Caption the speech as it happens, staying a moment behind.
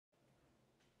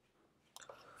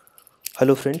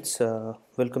Hello, friends.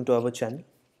 Welcome to our channel,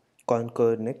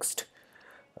 Conquer Next.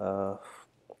 Uh,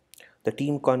 the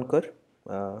team Conquer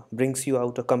brings you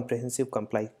out a comprehensive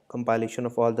compilation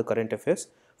of all the current affairs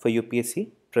for UPSC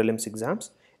prelims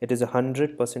exams. It is a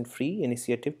 100% free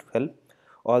initiative to help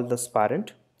all the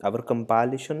aspirant. Our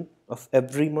compilation of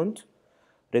every month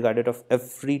regarded of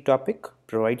every topic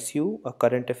provides you a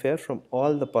current affair from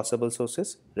all the possible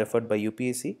sources referred by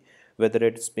UPSC, whether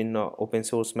it's been open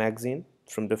source magazine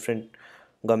from different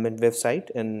government website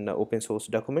and open source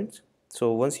documents.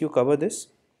 So once you cover this,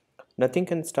 nothing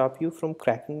can stop you from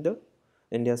cracking the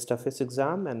India's toughest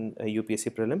exam and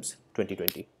UPSC prelims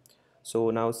 2020. So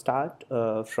now start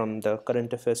from the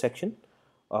current affairs section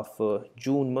of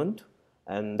June month,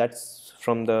 and that's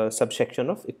from the subsection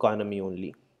of economy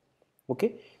only.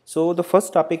 Okay, so the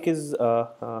first topic is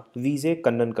Vise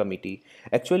Kannan Committee.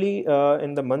 Actually,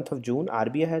 in the month of June,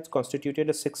 RBI has constituted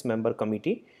a six-member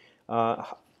committee. Uh,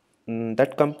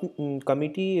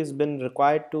 committee has been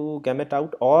required to gamut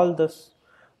out all this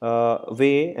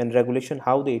way and regulation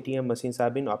how the ATM machines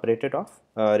have been operated off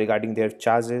regarding their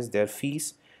charges, their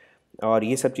fees, और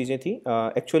ये सब चीज़ें थी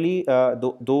actually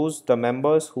those the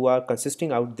members who are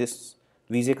consisting out this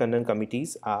VJ Kannan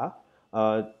committees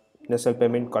are national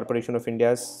payment corporation of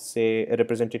India से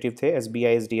representative थे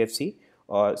SBI SDFC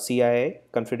और CII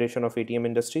confederation of ATM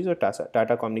industries और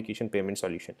Tata communication payment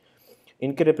solution.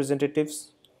 इनके रिप्रेजेंटेटिव्स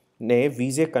ने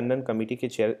वीजे कन्नन कमेटी के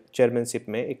चेयरमैनशिप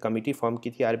में एक committee form की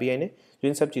थी RBI ने, जो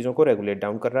इन सब चीज़ों को रेगुलेट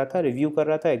डाउन कर रहा था, रिव्यू कर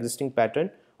रहा था existing pattern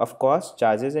of cost,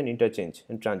 charges and interchange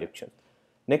and transaction.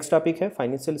 Next topic है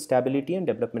financial stability and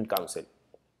development council.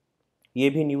 ये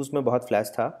भी न्यूज़ में बहुत फ्लैश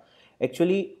था.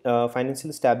 Actually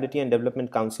financial stability and development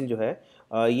council जो है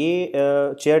ये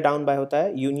चेयर डाउन बाय होता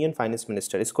है यूनियन फाइनेंस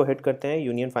मिनिस्टर. इसको हेड करते हैं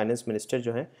यूनियन फाइनेंस मिनिस्टर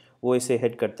जो हैं वो इसे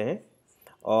हेड करते हैं.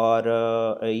 और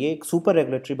ये एक सुपर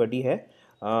रेगुलेटरी बॉडी है.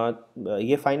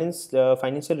 ये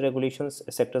फाइनेंशियल रेगुलेशंस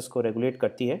सेक्टर्स को रेगुलेट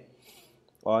करती है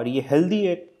और ये हेल्दी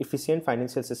एफिशिएंट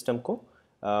फाइनेंशियल सिस्टम को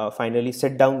फाइनली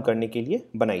सेट डाउन करने के लिए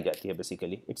बनाई जाती है.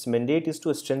 Basically it's mandate is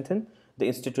to strengthen the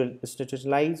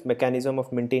institutionalise mechanism of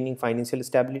maintaining financial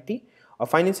stability और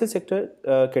फाइनेंशियल सेक्टर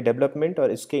के डेवलपमेंट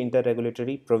और इसके इंटर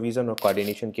रेगुलेटरी प्रोविज़न और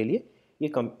कोऑर्डिनेशन के लिए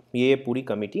ये पूरी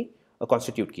कमेटी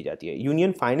कॉन्स्टिट्यूट की जाती है.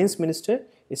 यूनियन फाइनेंस मिनिस्टर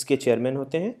इसके चेयरमैन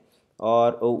होते हैं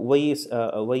और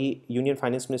वही यूनियन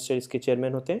फाइनेंस मिनिस्टर इसके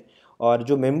चेयरमैन होते हैं. और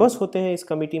जो मेंबर्स होते हैं इस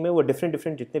कमेटी में वो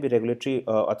डिफरेंट जितने भी रेगुलेटरी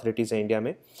अथॉरिटीज़ हैं इंडिया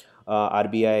में,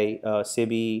 RBI,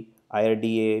 SEBI,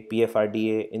 IRDA,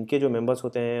 PFRDA, इनके जो मेंबर्स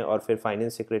होते हैं और फिर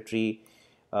फाइनेंस सेक्रेटरी,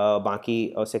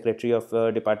 बाकी और secretary of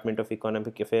department of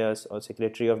economic affairs और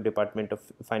secretary of department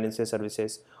of financial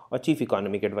services और चीफ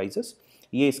इकोनॉमिक एडवाइजर्स,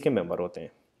 ये इसके मेंबर होते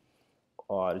हैं.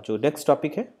 और जो नेक्स्ट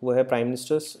टॉपिक है वो है prime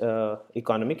ministers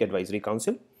economic advisory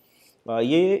council.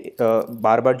 ये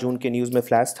बार बार जून के न्यूज़ में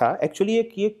फ्लैश था. एक्चुअली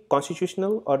ये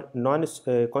कॉन्स्टिट्यूशनल और नॉन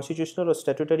कॉन्स्टिट्यूशनल और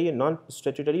स्टैट्यूटरी, नॉन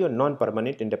स्टैट्यूटरी और नॉन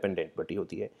परमानेंट इंडिपेंडेंट बॉडी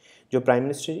होती है जो प्राइम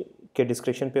मिनिस्टर के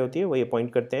डिस्क्रिप्शन पे होती है. वही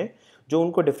अपॉइंट करते हैं जो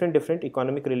उनको डिफरेंट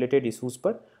इकोनॉमिक रिलेटेड इशूज़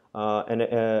पर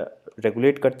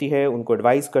रेगुलेट करती है, उनको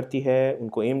एडवाइस करती है,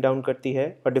 उनको एम डाउन करती है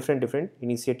और डिफरेंट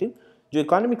इनिशिएटिव जो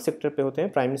इकोनॉमिक सेक्टर पे होते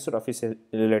हैं प्राइम मिनिस्टर ऑफिस से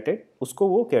रिलेटेड उसको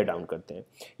वो केयर डाउन करते हैं.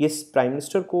 ये प्राइम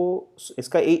मिनिस्टर को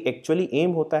इसका एक्चुअली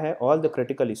एम होता है all the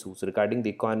critical issues regarding the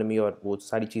economy और वो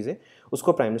सारी चीज़ें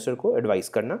उसको प्राइम मिनिस्टर को एडवाइस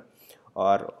करना.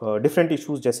 और डिफरेंट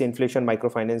इशूज़ जैसे inflation, micro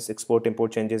finance, export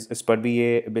import changes, इस पर भी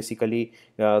ये बेसिकली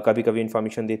कभी कभी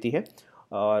इंफॉर्मेशन देती है.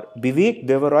 और विवेक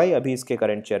देवरॉय अभी इसके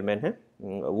करंट चेयरमैन हैं,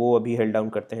 वो अभी हेल्ड डाउन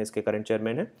करते हैं, इसके करंट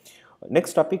चेयरमैन हैं.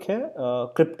 नेक्स्ट टॉपिक है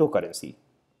क्रिप्टो करेंसी.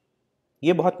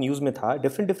 ये बहुत न्यूज़ में था.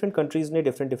 डिफरेंट कंट्रीज़ ने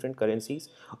डिफरेंट करेंसीज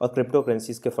और क्रिप्टो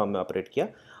करेंसीज के फॉर्म में ऑपरेट किया.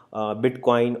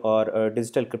 बिटकॉइन और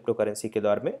डिजिटल क्रिप्टो करेंसी के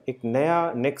दौर में एक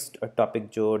नया नेक्स्ट टॉपिक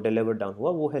जो डिलीवर डाउन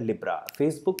हुआ वो है लिब्रा.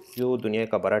 फेसबुक जो दुनिया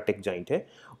का बड़ा टेक जाइंट है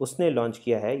उसने लॉन्च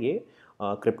किया है ये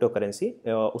क्रिप्टो करेंसी.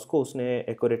 उसको उसने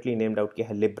एक्यूरेटली नेम्ड आउट किया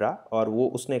है लिब्रा और वो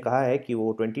उसने कहा है कि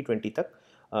वो 2020 तक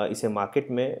इसे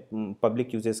मार्केट में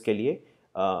पब्लिक यूजेस के लिए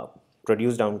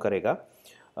प्रोड्यूस डाउन करेगा.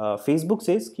 फेसबुक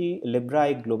से इसकी लिब्रा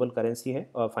एक ग्लोबल करेंसी है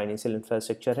और फाइनेंशियल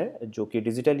इंफ्रास्ट्रक्चर है जो कि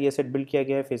डिजिटल एसेट बिल्ड किया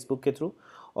गया है फेसबुक के थ्रू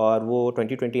और वो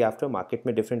 2020 आफ्टर मार्केट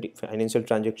में डिफरेंट फाइनेंशियल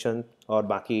ट्रांजेक्शन और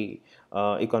बाकी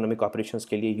इकोनॉमिक ऑपरेशंस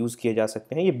के लिए यूज़ किए जा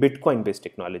सकते हैं. ये बिटकॉइन बेस्ड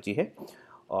टेक्नोलॉजी है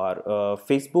और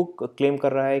फेसबुक क्लेम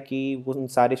कर रहा है कि वो उन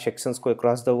सारे सेक्शंस को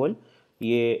अक्रॉस द वर्ल्ड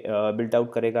ये बिल्ट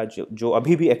आउट करेगा जो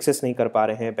अभी भी एक्सेस नहीं कर पा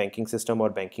रहे हैं बैंकिंग सिस्टम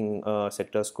और बैंकिंग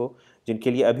सेक्टर्स को,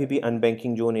 जिनके लिए अभी भी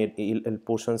अनबैंकिंग जोन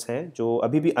पोर्शंस हैं, जो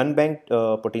अभी भी अनबैंक्ड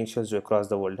पोटेंशियल्स जो अक्रॉस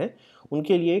द वर्ल्ड हैं,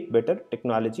 उनके लिए एक बेटर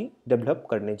टेक्नोलॉजी डेवलप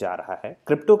करने जा रहा है।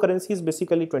 क्रिप्टो करेंसीज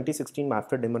बेसिकली 2016 में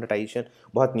आफ्टर डिमोनेटाइजेशन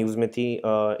बहुत न्यूज़ में थी,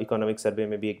 इकोनॉमिक सर्वे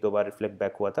में भी एक दो बार रिफ्लेक्ट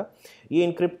बैक हुआ था। ये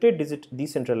इनक्रिप्टेड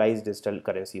डिसेंट्रलाइज्ड डिजिटल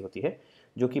करेंसी होती है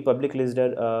जो कि पब्लिक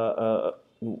लिस्टर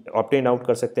ऑप्टेन आउट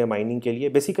कर सकते हैं माइनिंग के लिए।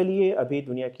 बेसिकली ये अभी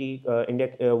दुनिया की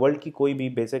इंडिया वर्ल्ड की कोई भी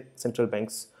बेसिक सेंट्रल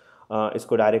बैंक्स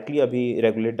इसको डायरेक्टली अभी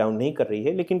रेगुलेट डाउन नहीं कर रही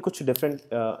है, लेकिन कुछ डिफरेंट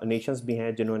नेशंस भी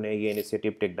हैं जिन्होंने ये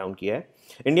इनिशिएटिव टेक डाउन किया है।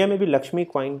 इंडिया में भी लक्ष्मी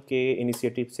कॉइन के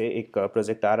इनिशिएटिव से एक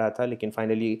प्रोजेक्ट आ रहा था, लेकिन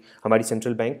फाइनली हमारी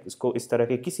सेंट्रल बैंक इसको इस तरह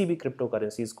के किसी भी क्रिप्टो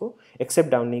करेंसीज को एक्सेप्ट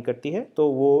डाउन नहीं करती है, तो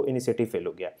वो इनिशिएटिव फेल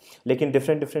हो गया। लेकिन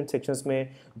डिफरेंट सेक्शंस में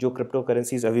जो क्रिप्टो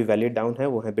करेंसीज अभी वैलिड डाउन है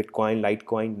वो है bitcoin, light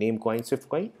coin, name coin, Swift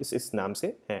coin, इस नाम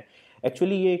से हैं।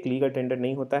 एक्चुअली ये एक लीगल टेंडर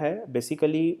नहीं होता है,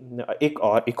 बेसिकली एक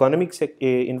और इकोनॉमिक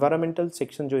इन्वायरमेंटल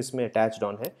सेक्शन जो इसमें अटैच्ड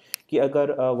ऑन है कि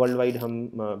अगर वर्ल्ड वाइड हम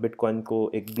बिटकॉइन को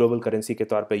एक ग्लोबल करेंसी के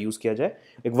तौर पे यूज़ किया जाए,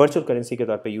 एक वर्चुअल करेंसी के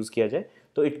तौर पे यूज़ किया जाए,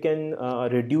 तो it can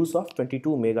reduce of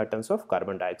 22 mega tons of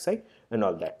carbon dioxide and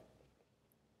all that.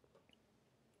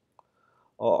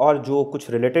 और जो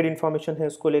कुछ रिलेटेड इन्फॉर्मेशन है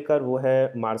उसको लेकर वो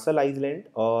है मार्शल आइलैंड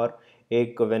और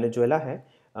एक वेनेजुएला है।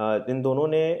 इन दोनों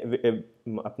ने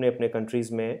अपने अपने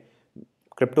कंट्रीज़ में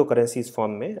क्रिप्टो करेंसीज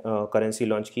फॉर्म में करेंसी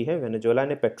लॉन्च की है। वेनेजुएला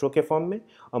ने पेट्रो के फॉर्म में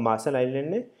और मार्शल आइलैंड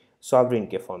ने सॉवरिन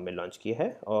के फॉर्म में लॉन्च किया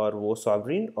है, और वो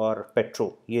सॉवरिन और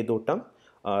पेट्रो ये दो टर्म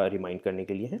रिमाइंड करने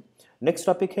के लिए हैं। नेक्स्ट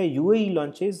टॉपिक है UAE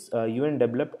launches UN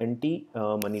developed anti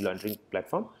money laundering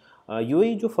platform.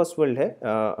 UAE जो फर्स्ट वर्ल्ड है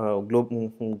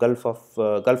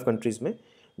गल्फ कंट्रीज़ में,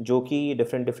 जो कि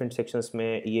डिफरेंट सेक्शंस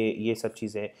में ये सब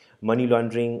चीज़ें मनी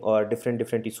लॉन्ड्रिंग और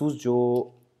डिफरेंट इशूज़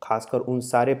जो खासकर उन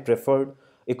सारे प्रेफर्ड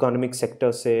इकोनॉमिक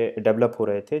सेक्टर से डेवलप हो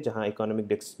रहे थे जहां इकोनॉमिक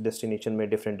डेस्टिनेशन में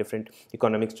डिफरेंट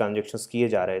इकोनॉमिक ट्रांजेक्शन्स किए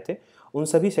जा रहे थे, उन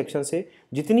सभी सेक्शन से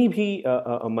जितनी भी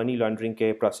मनी लॉन्ड्रिंग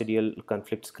के प्रोसीडियल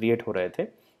कन्फ्लिक्ट्स क्रिएट हो रहे थे,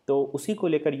 तो उसी को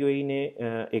लेकर यूएई ने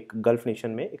एक गल्फ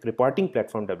नेशन में एक रिपोर्टिंग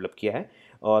प्लेटफॉर्म डेवलप किया है,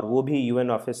 और वो भी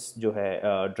यूएन ऑफिस जो है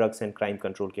ड्रग्स एंड क्राइम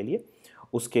कंट्रोल के लिए,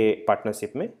 उसके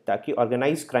पार्टनरशिप में, ताकि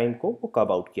ऑर्गेनाइज क्राइम को वो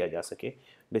कब आउट किया जा सके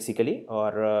बेसिकली।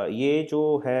 और ये जो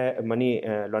है मनी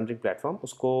लॉन्ड्रिंग प्लेटफॉर्म,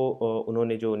 उसको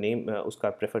उन्होंने जो नेम उसका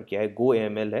प्रेफर किया है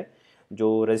GoAML है,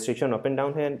 जो रजिस्ट्रेशन अप एंड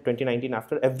डाउन है 2019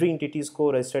 आफ्टर एवरी इंटिटीज़ को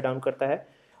रजिस्टर डाउन करता है,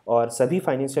 और सभी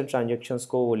फाइनेंशियल ट्रांजेक्शन्स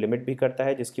को वो लिमिट भी करता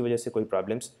है, जिसकी वजह से कोई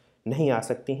प्रॉब्लम्स नहीं आ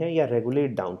सकती हैं या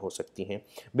रेगुलेट डाउन हो सकती हैं।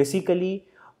 बेसिकली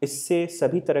इससे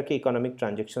सभी तरह के इकोनॉमिक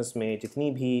ट्रांजेक्शन्स में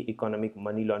जितनी भी इकोनॉमिक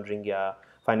मनी लॉन्ड्रिंग या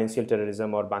फाइनेंशियल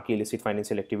टेररिज्म और बाकी इलिसिट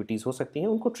फाइनेंशियल एक्टिविटीज़ हो सकती हैं,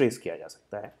 उनको ट्रेस किया जा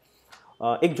सकता है।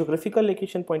 एक geographical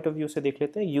location point of view से देख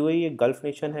लेते हैं। यूएई एक गल्फ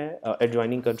नेशन है,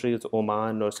 एडजॉइनिंग कंट्रीज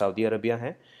ओमान और सऊदी अरबिया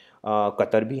हैं,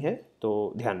 कतर भी है,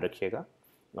 तो ध्यान रखिएगा।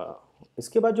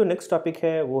 इसके बाद जो नेक्स्ट टॉपिक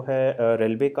है वो है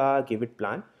रेलवे का गिव इट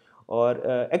प्लान।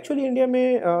 और एक्चुअली इंडिया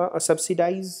में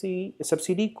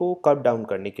सब्सिडी को कट डाउन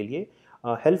करने के लिए,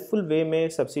 हेल्पफुल वे में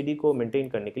सब्सिडी को मेंटेन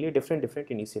करने के लिए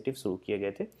डिफरेंट इनिशिएटिव शुरू किए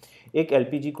गए थे। एक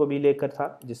एलपीजी को भी लेकर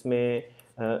था, जिसमें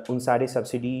उन सारे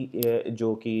सब्सिडी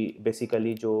जो कि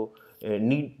बेसिकली जो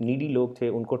नीडी लोग थे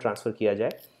उनको ट्रांसफ़र किया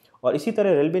जाए। और इसी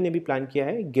तरह रेलवे ने भी प्लान किया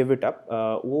है गिव इट अप,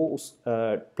 वो उस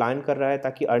प्लान कर रहा है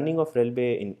ताकि अर्निंग ऑफ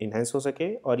रेलवे इन्हेंस हो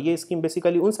सके, और ये स्कीम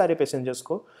बेसिकली उन सारे पैसेंजर्स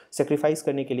को सेक्रीफाइस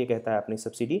करने के लिए कहता है अपनी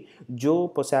सब्सिडी, जो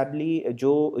पॉसिबली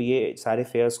जो ये सारे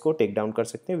फेयर्स को टेक डाउन कर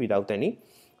सकते हैं विदाउट एनी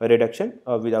रिडक्शन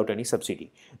और विदाउट एनी सब्सिडी।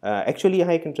 एक्चुअली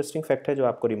यहाँ एक इंटरेस्टिंग फैक्ट है जो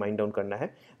आपको रिमाइंड डाउन करना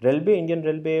है। Indian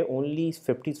railway only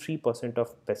 53%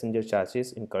 of passenger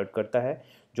charges incurred करता है।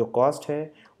 जो कॉस्ट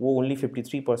है वो ओनली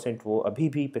 53% वो अभी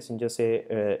भी पैसेंजर से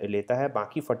लेता है,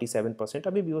 बाकी 47%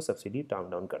 अभी भी वो सब्सिडी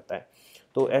डाउन करता है।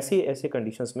 तो ऐसे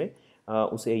कंडीशंस में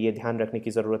उसे ये ध्यान रखने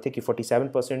की ज़रूरत है कि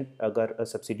 47% अगर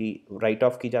सब्सिडी राइट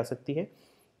ऑफ की जा सकती है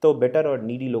तो बेटर और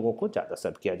नीडी लोगों को ज़्यादा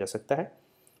सर्व किया जा सकता है।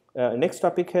 नेक्स्ट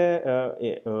टॉपिक है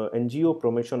NGO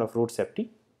promotion of road safety.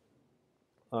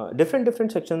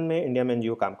 Different section में इंडिया में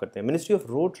एनजीओ काम करते हैं। मिनिस्ट्री ऑफ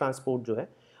रोड ट्रांसपोर्ट जो है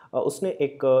उसने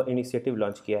एक इनिशिएटिव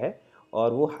लॉन्च किया है,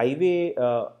 और वो हाईवे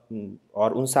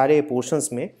और उन सारे पोर्शंस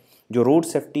में जो रोड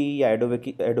सेफ्टी या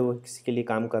एडवोकेसी के लिए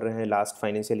काम कर रहे हैं लास्ट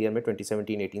फाइनेंशियल ईयर में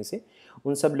 2017-18 से,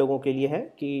 उन सब लोगों के लिए है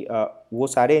कि वो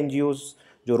सारे एनजीओज़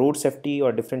जो रोड सेफ्टी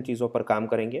और डिफरेंट चीज़ों पर काम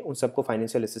करेंगे उन सबको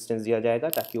फाइनेंशियल असिस्टेंस दिया जाएगा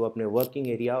ताकि वो अपने वर्किंग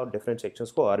एरिया और डिफरेंट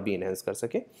सेक्शंस को और भी इन्हेंस कर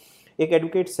सके। एक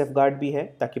एडवोकेट सेफगार्ड भी है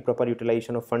ताकि प्रॉपर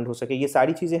यूटिलाइजेशन ऑफ फंड हो सके। ये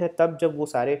सारी चीज़ें हैं तब जब वो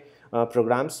सारे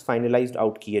प्रोग्राम्स फाइनलाइज्ड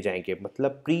आउट किए जाएंगे,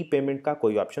 मतलब प्री पेमेंट का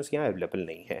कोई ऑप्शन यहाँ अवेलेबल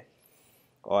नहीं है।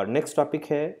 और नेक्स्ट टॉपिक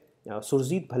है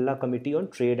Surjit Bhalla committee on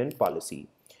trade and policy.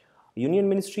 Union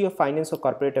ministry of finance और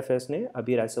कॉर्पोरेट अफेयर्स ने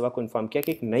अभी राज्यसभा को इन्फॉर्म किया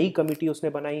कि एक नई कमेटी उसने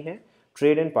बनाई है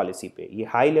ट्रेड एंड पॉलिसी पे। ये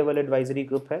हाई लेवल एडवाइजरी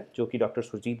ग्रुप है जो कि डॉक्टर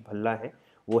सुरजीत भल्ला हैं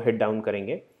वो हेड डाउन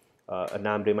करेंगे।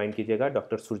 नाम रिमाइंड कीजिएगा,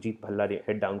 doctor Surjit Bhalla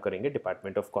head down करेंगे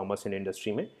department of commerce and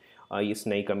industry में इस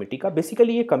नई कमेटी का।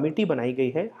 बेसिकली ये कमेटी बनाई गई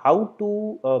है how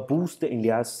to boost the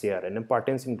India's share and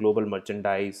importance in global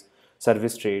merchandise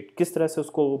service trade, किस तरह से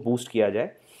उसको बूस्ट किया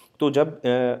जाए। तो जब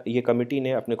ये कमेटी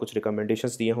ने अपने कुछ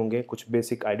रिकमेंडेशंस दिए होंगे, कुछ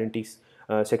बेसिक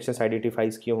सेक्शंस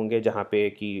आइडेंटिफाइज किए होंगे जहाँ पे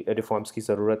कि रिफॉर्म्स की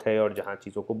ज़रूरत है और जहाँ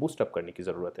चीज़ों को बूस्ट अप करने की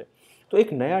ज़रूरत है। तो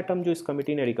एक नया टर्म जो इस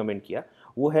कमेटी ने रिकमेंड किया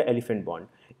वो है एलिफेंट बॉन्ड।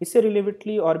 इससे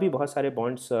रिलेवेटली और भी बहुत सारे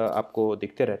बॉन्ड्स आपको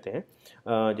दिखते रहते हैं,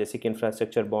 जैसे कि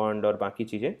इंफ्रास्ट्रक्चर बॉन्ड और बाकी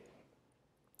चीज़ें,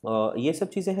 ये सब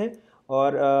चीज़ें हैं।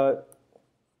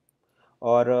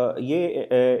 और ये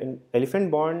एलिफेंट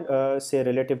बॉन्ड से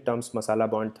रिलेटिव टर्म्स मसाला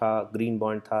बॉन्ड था, ग्रीन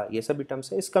बॉन्ड था, ये सभी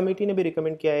टर्म्स है। इस कमेटी ने भी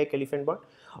रिकमेंड किया है एक एलिफेंट बॉन्ड,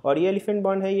 और ये एलिफेंट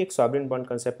बॉन्ड है, ये एक सॉवरेन बॉन्ड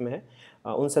कंसेप्ट में है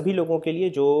उन सभी लोगों के लिए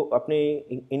जो अपने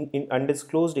इन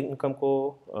अनडिस्क्लोज्ड इनकम को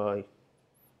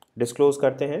डिस्क्लोज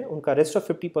करते हैं। उनका रेस्ट ऑफ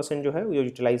 50% जो है वो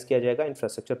यूटिलाइज़ किया जाएगा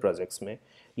इंफ्रास्ट्रक्चर प्रोजेक्ट्स में।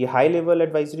 ये हाई लेवल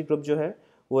एडवाइजरी ग्रुप जो है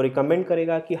वो रिकमेंड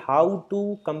करेगा कि how to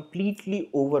completely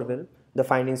ओवरवेल the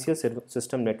financial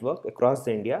system network across the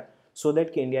India so that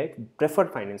कि इंडिया एक प्रेफर्ड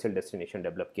फाइनेंशियल डेस्टिनेशन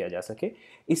डेवलप किया जा सके।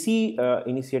 इसी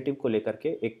इनिशिएटिव को लेकर के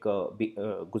एक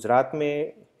गुजरात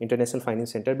में इंटरनेशनल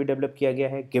फाइनेंस सेंटर भी डेवलप किया गया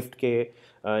है गिफ्ट के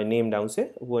नेम डाउन से।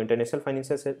 वो इंटरनेशनल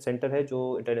फाइनेंशियल सेंटर है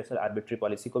जो इंटरनेशनल आर्बिट्री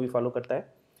पॉलिसी को भी फॉलो करता है।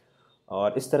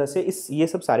 और इस तरह से ये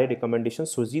सब सारे रिकमेंडेशन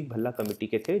सुरजीत भल्ला कमेटी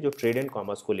के थे जो ट्रेड एंड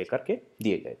कॉमर्स को लेकर के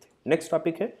दिए गए थे। नेक्स्ट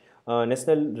टॉपिक है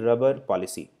national rubber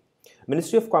policy.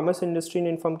 Ministry of commerce and industry ने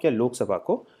इन्फॉर्म किया लोकसभा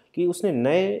को कि उसने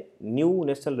new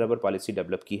national rubber policy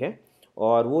develop की है,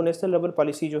 और वो नेशनल रबर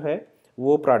पॉलिसी जो है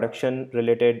वो प्रोडक्शन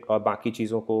रिलेटेड और बाकी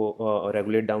चीज़ों को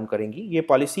रेगुलेट डाउन करेंगी। ये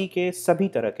पॉलिसी के सभी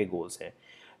तरह के गोल्स हैं।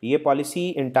 ये policy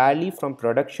entirely from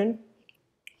production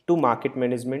to market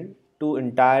management to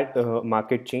entire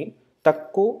market chain तक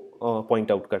को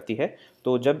पॉइंट आउट करती है।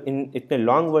 तो जब इतने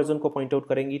लॉन्ग वर्जन को पॉइंट आउट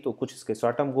करेंगी तो कुछ इसके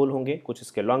शॉर्ट टर्म गोल होंगे, कुछ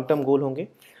इसके लॉन्ग टर्म गोल होंगे।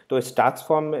 तो इस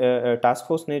टास्क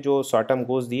फोर्स ने जो शॉर्ट टर्म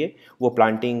गोल्स दिए वो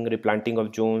planting, रिप्लांटिंग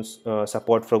of Jones,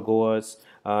 support for goers,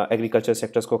 agriculture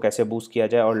sectors को कैसे बूस्ट किया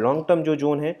जाए, और लॉन्ग टर्म जो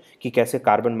जोन है कि कैसे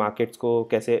कार्बन मार्केट्स को,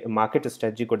 कैसे मार्केट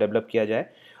स्ट्रेटजी को डेवलप किया जाए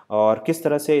और किस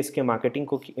तरह से इसके मार्केटिंग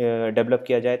को डेवलप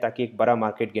किया जाए ताकि एक बड़ा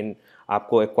मार्केट गेन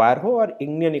आपको एक्वायर हो और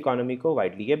इंडियन इकोनॉमी को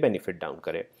वाइडली ये बेनिफिट डाउन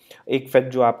करे। एक फैक्ट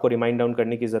जो आपको रिमाइंड डाउन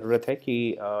करने की ज़रूरत है कि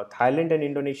Thailand and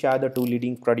Indonesia are the 2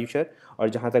 leading producer, और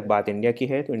जहाँ तक बात इंडिया की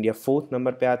है तो इंडिया 4th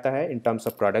नंबर पे आता है इन टर्म्स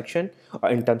ऑफ प्रोडक्शन,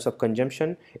 और in terms of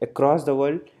consumption across the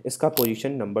world इसका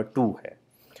पोजीशन नंबर 2 है।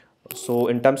 सो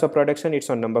in terms of production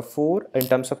it's on number 4, in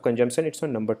terms of consumption it's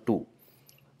on number 2।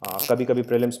 कभी कभी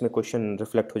प्रीलिम्स में question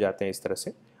reflect हो जाते हैं इस तरह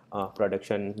से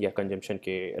प्रोडक्शन या कंजम्पशन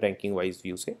के रैंकिंग वाइज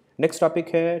व्यू से। नेक्स्ट टॉपिक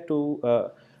है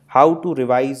how to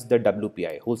revise the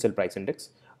WPI wholesale price index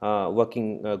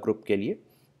working group के लिए।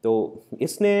 तो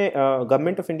इसने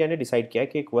गवर्नमेंट ऑफ इंडिया ने डिसाइड किया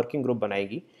कि एक वर्किंग ग्रुप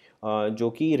बनाएगी जो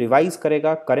कि रिवाइज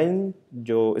करेगा करंट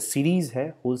जो सीरीज़ है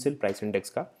होलसेल प्राइस इंडेक्स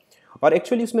का। और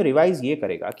एक्चुअली इसमें रिवाइज ये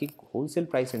करेगा कि होलसेल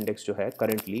प्राइस इंडेक्स जो है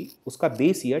करंटली उसका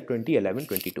बेस ईयर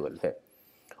 2011-2012 है,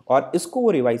 और इसको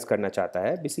वो रिवाइज करना चाहता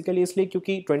है बेसिकली इसलिए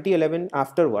क्योंकि 2011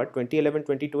 आफ्टरवर्ड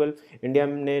 2011-2012 इंडिया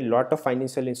ने लॉट ऑफ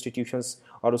फाइनेंशियल इंस्टीट्यूशंस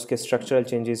और उसके स्ट्रक्चरल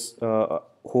चेंजेस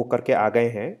हो करके आ गए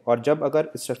हैं। और जब अगर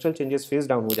स्ट्रक्चरल चेंजेस फेस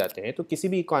डाउन हो जाते हैं तो किसी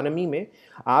भी इकोनॉमी में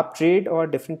आप ट्रेड और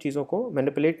डिफरेंट चीज़ों को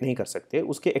मैनिपुलेट नहीं कर सकते,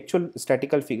 उसके एक्चुअल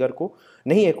स्टैटिकल फिगर को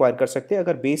नहीं एक्वायर कर सकते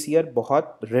अगर बेस ईयर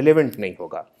बहुत रिलेवेंट नहीं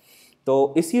होगा। तो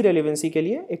इसी रेलिवेंसी के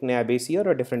लिए एक नया बेस ईयर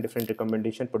और डिफरेंट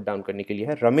रिकमेंडेशन पुट डाउन करने के लिए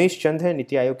है। रमेश चंद है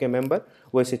नीति आयोग के मेंबर,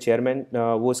 वो इसके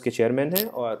चेयरमैन हैं,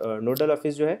 और नोडल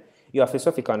ऑफिस जो है ये ऑफिस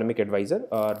ऑफ इकोनॉमिक एडवाइज़र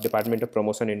और department of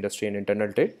promotion industry and internal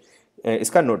trade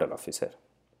इसका नोडल ऑफिस है।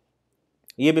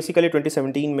 ये बेसिकली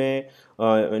 2017 में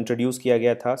इंट्रोड्यूस किया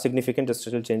गया था। सिग्निफिकेंट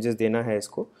स्ट्रक्चरल चेंजेस देना है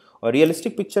इसको, और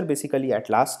realistic picture basically at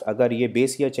last अगर ये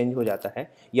बेस ईयर चेंज हो जाता है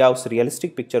या उस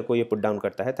रियलिस्टिक पिक्चर को ये पुट डाउन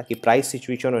करता है ताकि प्राइस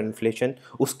सिचुएशन और इन्फ्लेशन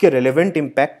उसके रेलेवेंट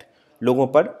इम्पैक्ट लोगों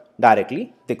पर डायरेक्टली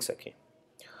दिख सके।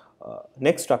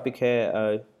 नेक्स्ट टॉपिक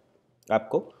है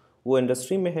आपको वो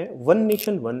इंडस्ट्री में है one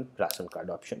nation one ration card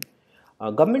option.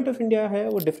 Government of India है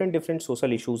वो डिफरेंट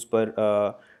सोशल इश्यूज़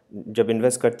पर जब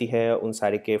इन्वेस्ट करती है उन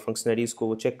सारे के फंक्शनरीज़ को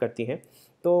वो चेक करती हैं,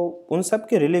 तो उन सब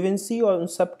के रिलेवेंसी और उन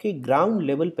सब के ग्राउंड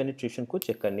लेवल पेनिट्रेशन को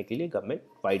चेक करने के लिए गवर्नमेंट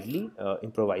वाइडली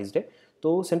इम्प्रोवाइज्ड है।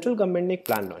 तो सेंट्रल गवर्नमेंट ने एक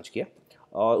प्लान लॉन्च किया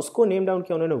और उसको नेम डाउन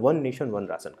किया उन्होंने one nation one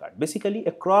ration card. Basically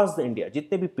across the India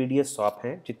जितने भी PDS शॉप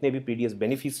हैं, जितने भी PDS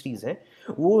बेनिफिशरीज हैं,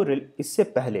 वो इससे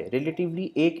पहले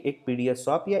रिलेटिवली एक PDS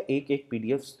शॉप या एक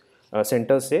PDF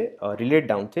सेंटर से रिलेट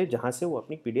डाउन थे जहाँ से वो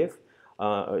अपनी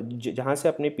जहाँ से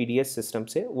अपने PDS सिस्टम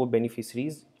से वो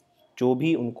बेनिफिशरीज जो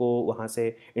भी उनको वहाँ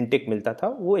से इनटेक मिलता था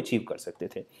वो अचीव कर सकते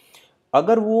थे।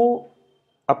 अगर वो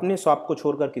अपने शॉप को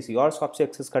छोड़कर किसी और शॉप से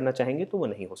एक्सेस करना चाहेंगे तो वो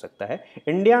नहीं हो सकता है।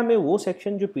 इंडिया में वो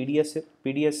सेक्शन जो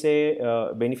पीडीएस से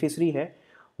बेनिफिशरी है,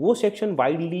 वो सेक्शन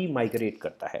वाइडली माइग्रेट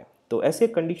करता है। तो ऐसे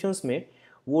कंडीशंस में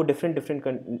वो डिफरेंट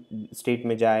डिफरेंट स्टेट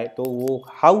में जाए तो वो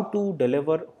how to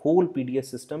deliver whole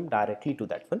PDS system directly to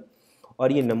that one,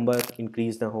 और ये नंबर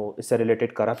इंक्रीज ना हो, इससे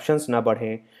रिलेटेड करप्शंस ना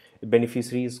बढ़ें,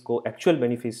 बेनिफिशरीज को एक्चुअल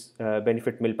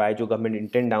बेनिफिट मिल पाए जो गवर्नमेंट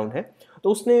इंटेंड डाउन है।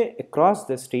 तो उसने अक्रॉस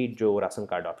द स्टेट जो राशन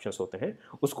कार्ड ऑप्शंस होते हैं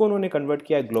उसको उन्होंने कन्वर्ट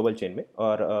किया ग्लोबल चेन में,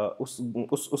 और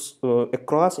उस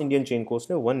अक्रॉस इंडियन चेन को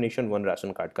उसने one nation one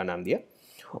ration card का नाम दिया।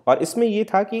 और इसमें ये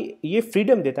था कि ये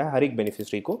फ्रीडम देता है हर एक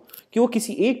बेनिफिशरी को कि वो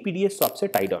किसी एक पीडीएस शॉप से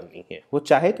टाइड ऑन नहीं है। वो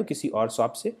चाहे तो किसी और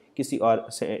शॉप से, किसी और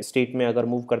स्टेट में अगर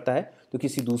मूव करता है तो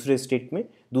किसी दूसरे स्टेट में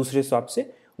दूसरे शॉप से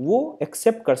वो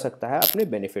एक्सेप्ट कर सकता है, अपने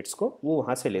बेनिफिट्स को वो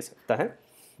वहाँ से ले सकता है।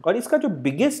 और इसका जो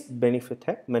बिगेस्ट बेनिफिट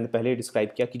है, मैंने पहले डिस्क्राइब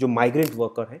किया कि जो माइग्रेंट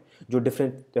वर्कर हैं जो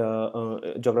डिफरेंट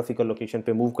जोग्राफिकल लोकेशन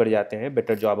पे मूव कर जाते हैं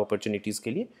बेटर जॉब अपॉर्चुनिटीज़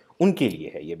के लिए, उनके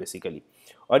लिए है ये बेसिकली।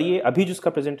 और ये अभी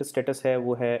जिसका प्रेजेंट स्टेटस है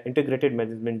वो है इंटीग्रेटेड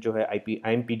मैनेजमेंट जो है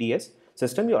IMPDS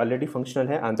सिस्टम, जो ऑलरेडी फंक्शनल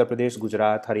है आंध्र प्रदेश,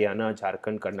 गुजरात, हरियाणा,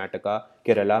 झारखंड, कर्नाटका,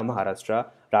 केरला, महाराष्ट्र,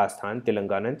 राजस्थान,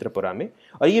 तेलंगाना एंड त्रिपुरा में।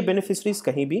 और ये बेनिफिशरीज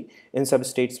कहीं भी इन सब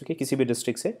स्टेट्स के किसी भी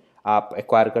डिस्ट्रिक्ट से आप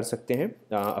एक्वायर कर सकते हैं।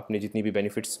 अपने जितनी भी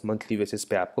बेनिफिट्स मंथली बेसिस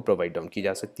पे आपको प्रोवाइड डाउन की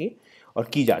जा सकती हैं और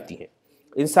की जाती हैं।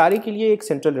 इन सारे के लिए एक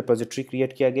सेंट्रल रिपोजिटरी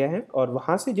क्रिएट किया गया है और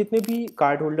वहाँ से जितने भी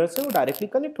कार्ड होल्डर्स हैं वो डायरेक्टली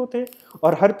कनेक्ट होते हैं,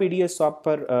 और हर पीडीएस शॉप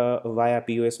पर वाया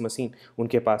POS मशीन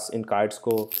उनके पास इन कार्ड्स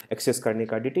को एक्सेस करने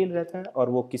का डिटेल रहता है, और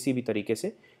वो किसी भी तरीके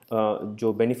से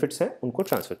जो बेनिफिट्स हैं उनको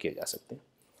ट्रांसफ़र किए जा सकते हैं।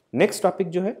 नेक्स्ट टॉपिक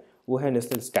जो है वो है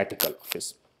national statistical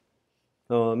office.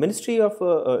 Ministry of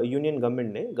union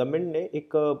government ने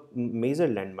एक मेजर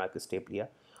लैंडमार्क स्टेप लिया,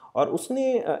 और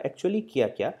उसने एक्चुअली किया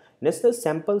क्या, नेशनल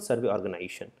सैंपल सर्वे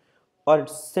ऑर्गेनाइजेशन और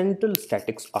सेंट्रल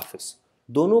स्टैटिक्स ऑफिस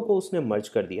दोनों को उसने मर्ज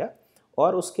कर दिया।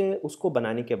 और उसको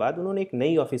बनाने के बाद उन्होंने एक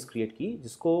नई ऑफिस क्रिएट की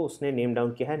जिसको उसने नेम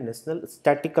डाउन किया है नेशनल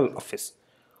स्टैटिकल ऑफिस।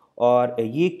 और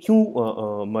ये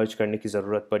क्यों मर्ज करने की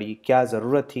ज़रूरत पड़ी, क्या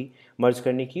ज़रूरत थी मर्ज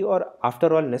करने की, और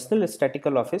after all national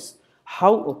statistical office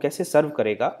how कैसे सर्व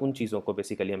करेगा, उन चीज़ों को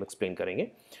बेसिकली हम एक्सप्लेन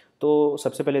करेंगे। तो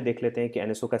सबसे पहले देख लेते हैं कि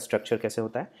NSO का स्ट्रक्चर कैसे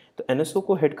होता है। तो NSO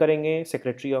को हेड करेंगे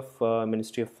secretary of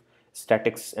ministry of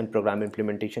statics and programme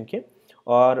implementation के,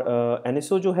 और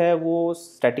NSO जो है वो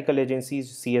स्टैटिकल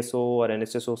एजेंसीज CSO और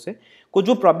NSSO से को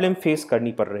जो प्रॉब्लम फेस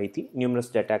करनी पड़ रही थी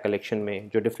न्यूमरस डाटा कलेक्शन में,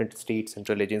 जो डिफरेंट स्टेट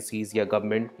सेंट्रल एजेंसीज या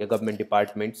गवर्नमेंट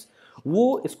डिपार्टमेंट्स,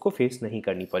 वो इसको फेस नहीं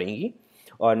करनी पड़ेंगी।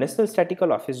 और नेशनल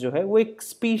स्टैटिकल ऑफिस जो है वो एक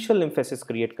स्पेशल एम्फेसिस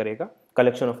क्रिएट करेगा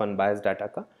कलेक्शन ऑफ अनबायस्ड डाटा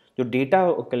का। जो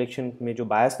डेटा कलेक्शन में जो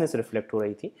बायसनेस रिफ्लेक्ट हो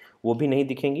रही थी वो भी नहीं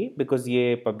दिखेंगी, बिकॉज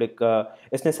ये पब्लिक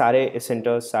इसने सारे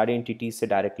सेंटर्स सारे एंटिटीज से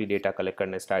डायरेक्टली डेटा कलेक्ट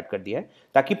करना स्टार्ट कर दिया है,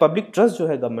 ताकि पब्लिक ट्रस्ट जो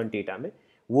है गवर्नमेंट डेटा में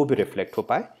वो भी रिफ्लेक्ट हो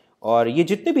पाए। और ये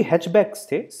जितने भी हैचबैक्स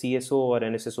थे CSO और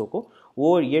NSSO को,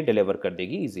 वो ये डिलीवर कर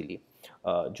देगी ईजीली।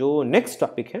 जो नेक्स्ट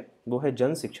टॉपिक है वो है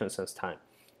जन शिक्षण संस्थान।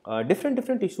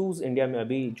 डिफरेंट इश्यूज़ इंडिया में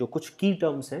अभी जो कुछ की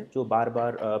टर्म्स हैं जो बार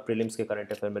बार प्रीलिम्स के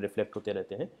करंट अफेयर में रिफ्लेक्ट होते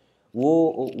रहते हैं,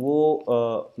 वो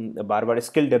बार बार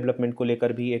स्किल डेवलपमेंट को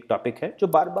लेकर भी एक टॉपिक है जो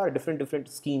बार बार डिफरेंट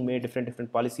स्कीम में डिफरेंट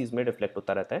पॉलिसीज़ में रिफ्लेक्ट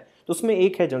होता रहता है। तो उसमें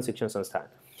एक है जन शिक्षण संस्थान।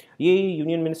 ये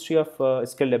union ministry of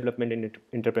skill development and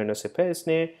entrepreneurship है।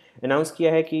 इसने अनाउंस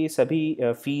किया है कि सभी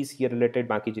फीस ये रिलेटेड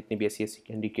बाकी जितनी भी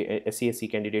SC/ST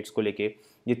कैंडिडेट्स को लेके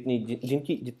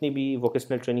जितनी भी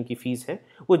वोकेशनल ट्रेनिंग की फ़ीस है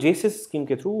वो JSS स्कीम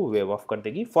के थ्रू वेव ऑफ कर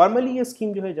देगी। फॉर्मली ये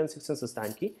स्कीम जो है जन शिक्षण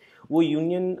संस्थान की वो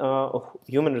union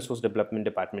human resource development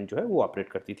department जो है वो ऑपरेट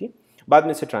करती थी। बाद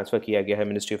में इसे ट्रांसफ़र किया गया है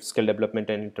ministry of skill development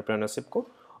and entrepreneurship को।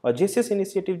 और JSS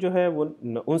इनिशिएटिव जो है वो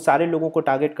उन सारे लोगों को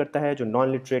टारगेट करता है जो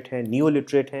नॉन लिटरेट हैं, नियो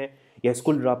लिटरेट हैं या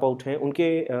स्कूल ड्रॉप आउट हैं,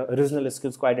 उनके रीजनल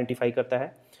स्किल्स को आइडेंटिफाई करता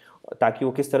है ताकि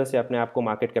वो किस तरह से अपने आप को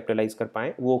मार्केट कैपिटलाइज कर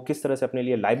पाएँ, वो किस तरह से अपने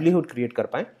लिए लाइवलीहुड क्रिएट कर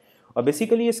पाएँ। और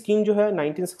बेसिकली ये स्कीम जो है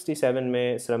 1967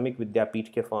 में श्रमिक विद्यापीठ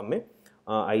के फॉर्म में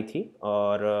आई थी,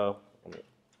 और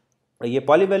ये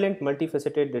पॉलीवैलेंट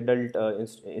मल्टीफेसेटेड एडल्ट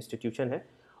इंस्टीट्यूशन है।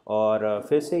 और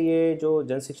फिर से ये जो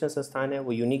जन शिक्षण संस्थान है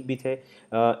वो यूनिक भी थे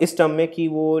इस टर्म में कि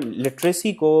वो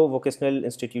लिटरेसी को वोकेशनल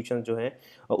इंस्टीट्यूशन जो हैं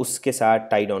उसके साथ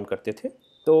टाई डाउन करते थे।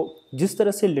 तो जिस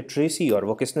तरह से लिटरेसी और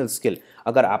वोकेशनल स्किल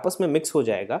अगर आपस में मिक्स हो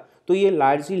जाएगा तो ये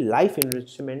लार्जली लाइफ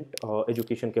इनरिचमेंट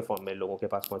एजुकेशन के फॉर्म में लोगों के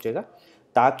पास पहुंचेगा,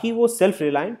 ताकि वो self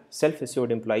reliant self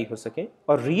assured employee हो सकें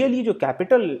और रियली जो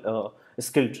कैपिटल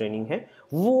स्किल ट्रेनिंग है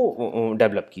वो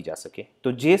डेवलप की जा सके।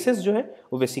 तो JSS जो है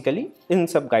वो बेसिकली इन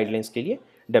सब गाइडलाइंस के लिए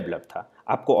डेवलप था।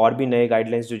 आपको और भी नए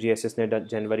गाइडलाइंस जो JSS ने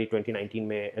जनवरी 2019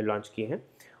 में लॉन्च किए हैं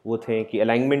वो थे कि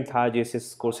अलाइनमेंट था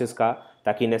जेएसएस कोर्सेज़ का,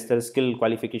 ताकि नेशनल स्किल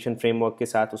क्वालिफिकेशन फ्रेमवर्क के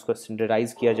साथ उसको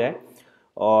स्टैंडर्डाइज किया जाए,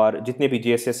 और जितने भी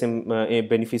जेएसएसएम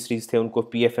बेनिफिशरीज थे उनको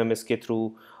पीएफएमएस के थ्रू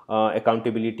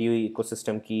अकाउंटेबिलिटी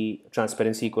इकोसिस्टम की,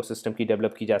 ट्रांसपेरेंसी इकोसिस्टम की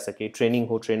डेवलप की जा सके, ट्रेनिंग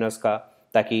हो ट्रेनर्स का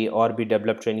ताकि और भी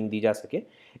डेवलप ट्रेनिंग दी जा सके।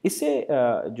 इससे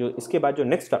जो इसके बाद जो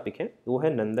नेक्स्ट टॉपिक है वो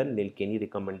है नंदन नीलकेनी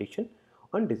रिकमेंडेशन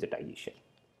ऑन डिजिटाइजेशन।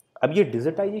 अब ये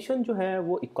डिजिटाइजेशन जो है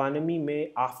वो इकोनॉमी में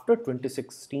आफ्टर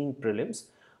 2016 प्रीलिम्स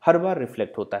हर बार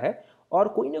रिफ्लेक्ट होता है, और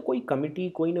कोई ना कोई कमिटी,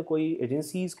 कोई ना कोई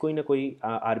एजेंसीज, कोई ना कोई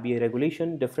आरबीआई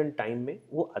रेगुलेशन डिफरेंट टाइम में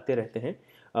वो आते रहते हैं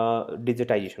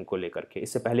डिजिटाइजेशन को लेकर के।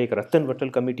 इससे पहले एक रतन वटल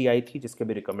कमेटी आई थी जिसके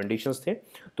भी रिकमेंडेशंस थे,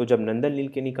 तो जब नंदन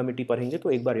नीलकेनी कमेटी पढ़ेंगे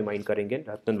तो एक बार रिमाइंड करेंगे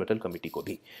रतन वटल कमेटी को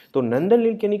भी। तो नंदन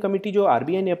नीलकेनी कमेटी जो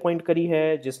आरबीआई ने अपॉइंट करी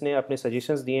है, जिसने अपने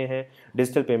सजेशंस दिए हैं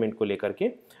डिजिटल पेमेंट को लेकर के,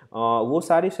 वो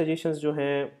सारे सजेशंस जो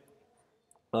हैं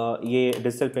ये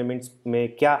डिजिटल पेमेंट्स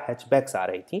में क्या हैचबैक्स आ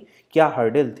रही थी, क्या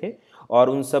हर्डल थे, और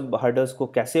उन सब हर्डल्स को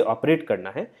कैसे ऑपरेट करना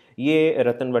है, ये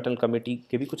रतन वटल कमेटी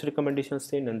के भी कुछ रिकमेंडेशंस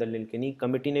थे। नंदन नीलकेनी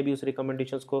कमेटी ने भी उस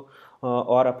रिकमेंडेशंस को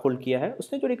और अपहोल्ड किया है।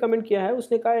 उसने जो रिकमेंड किया है,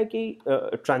 उसने कहा है कि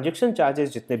ट्रांजैक्शन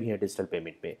चार्जेस जितने भी हैं डिजिटल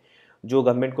पेमेंट में जो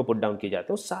गवर्नमेंट को पुट डाउन किए जाते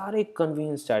हैं, वो सारे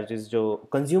कन्वीनियंस चार्जेस जो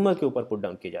कंज्यूमर के ऊपर पुट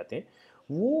डाउन किए जाते हैं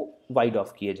वो वाइड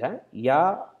ऑफ किए जाए,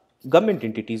 या गवर्नमेंट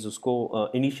एंटिटीज़ उसको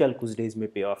इनिशियल कुछ डेज में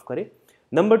पे ऑफ करे।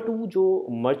 नंबर 2, जो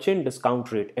merchant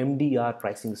discount rate MDR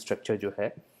pricing structure जो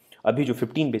है अभी, जो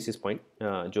 15 बेसिस पॉइंट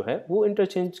जो है वो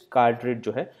इंटरचेंज कार्ड रेट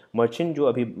जो है मर्चेंट जो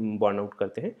अभी बॉर्न आउट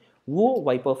करते हैं वो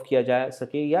वाइप ऑफ किया जा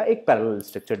सके, या एक पैरेलल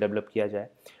स्ट्रक्चर डेवलप किया जाए।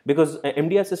 बिकॉज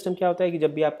एमडीआर सिस्टम क्या होता है कि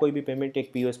जब भी आप कोई भी पेमेंट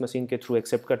एक पीओएस मशीन के थ्रू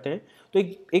एक्सेप्ट करते हैं तो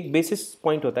एक बेसिस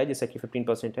पॉइंट होता है, जैसा कि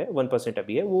 15% है, 1%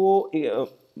 अभी है, वो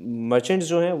मर्चेंट्स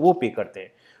जो हैं वो पे करते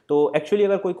हैं। तो एक्चुअली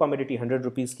अगर कोई कमोडिटी 100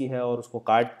 रुपीज़ की है और उसको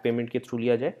कार्ड पेमेंट के थ्रू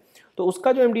लिया जाए तो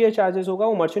उसका जो एमडीआर चार्जेस होगा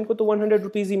वो मर्चेंट को तो 100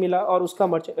 रुपीज़ ही मिला, और उसका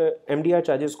एमडीआर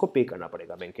चार्जेस को पे करना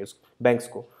पड़ेगा बैंक्स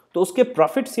को, तो उसके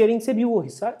प्रॉफिट शेयरिंग से भी वो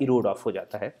हिस्सा इरोड ऑफ हो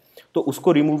जाता है। तो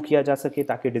उसको रिमूव किया जा सके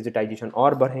ताकि डिजिटाइजेशन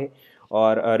और बढ़े,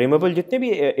 और रिमूवेबल जितने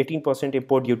भी 18%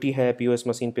 इम्पोर्ट ड्यूटी है पीओएस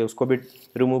मशीन पे उसको भी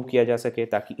रिमूव किया जा सके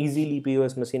ताकि इजीली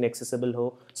पीओएस मशीन एक्सेसिबल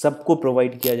हो, सबको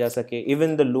प्रोवाइड किया जा सके।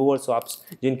 इवन द लोअर शॉप्स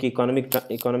जिनकी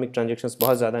इकोनॉमिक ट्रांजेक्शन्स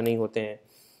बहुत ज़्यादा नहीं होते हैं,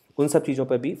 उन सब चीज़ों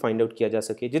पर भी फाइंड आउट किया जा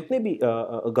सके। जितने भी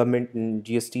गवर्नमेंट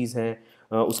जीएसटीज़ हैं,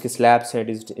 उसके स्लैब्स हैं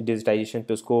डिजिटाइजेशन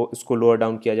पे, उसको लोअर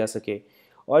डाउन किया जा सके।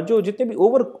 और जो जितने भी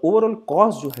ओवरऑल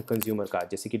कॉस्ट जो है कंज्यूमर का,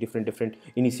 जैसे कि डिफरेंट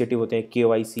इनिशिएटिव होते हैं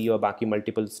केवाईसी और बाकी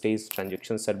multiple stage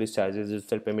transaction service charges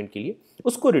digital payment के लिए,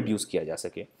 उसको रिड्यूस किया जा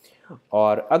सके।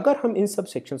 और अगर हम इन सब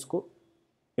सेक्शंस को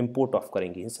इम्पोर्ट ऑफ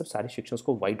करेंगे, इन सब सारे सेक्शंस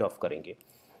को वाइड ऑफ करेंगे,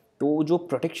 तो जो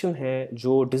प्रोटेक्शन है,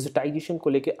 जो डिजिटाइजेशन को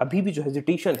लेके अभी भी जो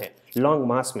हेजिटेशन है लॉन्ग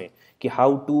मास में कि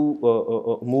how to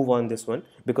move on this one,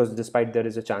 because despite there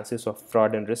is a chances of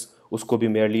fraud and risk, उसको भी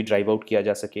मेयरली ड्राइव आउट किया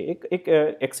जा सके। एक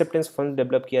एक्सेप्टेंस फंड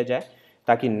डेवलप किया जाए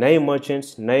ताकि नए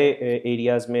मर्चेंट्स नए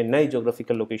एरियाज़ में, नए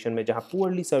जोग्राफिकल लोकेशन में जहाँ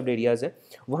पुअरली सर्व्ड एरियाज़ हैं,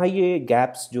 वहाँ ये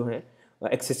गैप्स जो हैं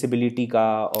एक्सेसिबिलिटी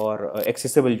का और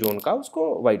एक्सेसिबल जोन का,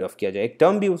 उसको वाइड ऑफ किया जाए। एक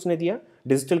टर्म भी उसने दिया,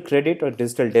 डिजिटल क्रेडिट और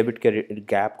डिजिटल डेबिट के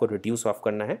गैप को रिड्यूस ऑफ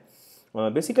करना है।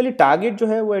 बेसिकली टारगेट जो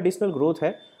है वो एडिशनल ग्रोथ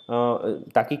है,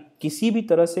 ताकि किसी भी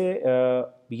तरह से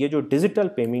ये जो डिजिटल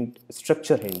पेमेंट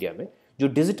स्ट्रक्चर है इंडिया में, जो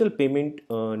डिजिटल पेमेंट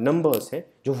नंबर्स हैं,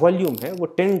 जो वॉल्यूम है, वो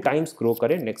 10 टाइम्स ग्रो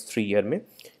करे नेक्स्ट 3 ईयर में,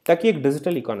 ताकि एक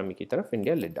डिजिटल इकोनॉमी की तरफ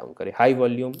इंडिया लेट डाउन करे। हाई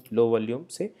वॉल्यूम लो वॉल्यूम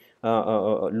से,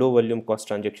 लो वॉल्यूम कॉस्ट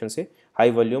ट्रांजेक्शन से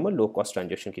हाई वॉल्यूम और लो कॉस्ट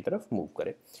ट्रांजेक्शन की तरफ मूव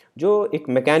करे। जो एक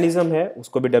मैकेनिज्म है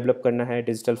उसको भी डेवलप करना है,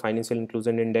 डिजिटल फाइनेंशियल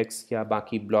इंक्लूजन इंडेक्स या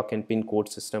बाकी block and pin code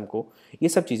system को, ये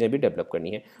सब चीज़ें भी डेवलप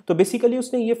करनी है। तो बेसिकली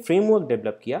उसने ये फ्रेमवर्क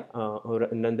डेवलप किया और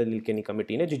नंदन नीलकेनी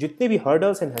कमेटी ने, जो जितने भी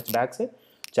हर्डल्स एंड हैचबैक्स हैं,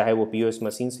 चाहे वो पीओएस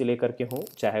मशीन से लेकर के हों,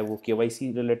 चाहे वो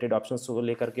केवाईसी रिलेटेड ऑप्शंस को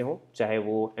लेकर के हों, चाहे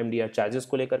वो एमडीआर चार्जेस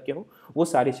को लेकर के हों, वो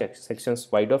सारी सेक्शंस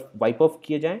वाइप ऑफ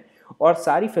किए जाएँ और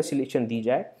सारी फैसिलिटेशन दी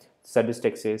जाए, सर्विस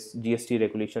टैक्सेस, जीएसटी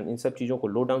रेगुलेशन, इन सब चीज़ों को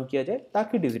लो डाउन किया जाए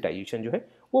ताकि डिजिटाइजेशन जो है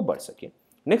वो बढ़ सके।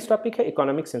 नेक्स्ट टॉपिक है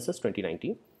इकोनॉमिक सेंसस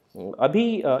 2019। अभी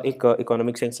एक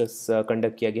इकोनॉमिक सेंसस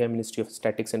कंडक्ट किया गया है, ministry of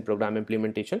statics and programme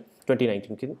implementation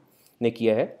 2019 ने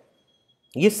किया है।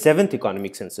 ये 7th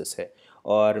इकोनॉमिक सेंसस है,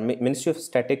 और ministry of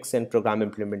statics and programme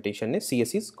implementation ने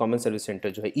सीएससीज कॉमन सर्विस सेंटर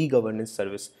जो है e governance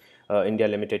service India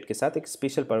limited के साथ एक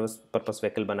स्पेशल पर्पस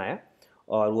व्हीकल बनाया,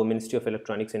 और वो ministry of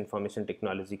electronics and information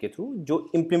technology के थ्रू जो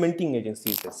इम्प्लीमेंटिंग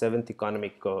एजेंसीज है 7th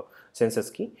इकोनॉमिक सेंसस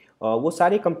की, वो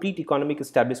सारे कंप्लीट इकोनॉमिक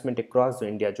एस्टैब्लिशमेंट अक्रॉस जो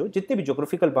इंडिया, जो जितने भी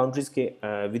जोग्राफिकल बाउंड्रीज के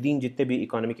विदिन जितने भी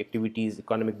इकोनॉमिक एक्टिविटीज़,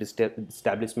 इकोनॉमिक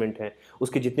इस्टेब्लिशमेंट हैं,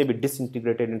 उसके जितने भी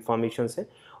डिसइंटीग्रेटेड इन्फॉर्मेशन हैं,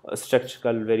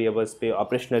 स्ट्रक्चरल वेरिएबल्स पे,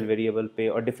 ऑपरेशनल वेरिएबल पे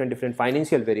और डिफरेंट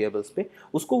फाइनेंशियल वेरिएबल्स पे,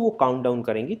 उसको वो काउंट डाउन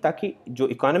करेंगी ताकि जो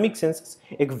इकोनॉमिक सेंसस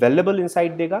एक वैल्यूएबल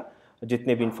इंसाइट देगा,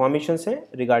 जितने भी इंफॉर्मेशन हैं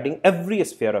regarding every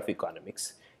sphere of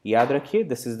economics. याद रखिए,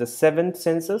 this is the 7th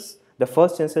census. The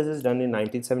first census is done in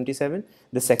 1977,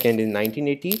 the second in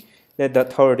 1980, the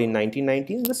third in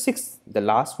 1919, the sixth, the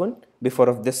last one before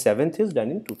of this 7th is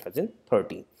done in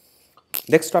 2013.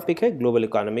 Next topic है global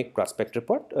economic prospect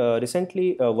report. Recently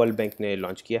world bank ने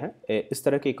launch किया है। इस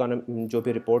तरह के economy जो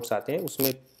भी reports आते हैं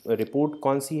उसमें रिपोर्ट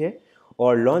कौन सी है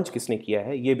और लॉन्च किसने किया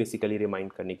है ये बेसिकली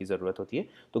रिमाइंड करने की ज़रूरत होती है।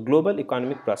 तो ग्लोबल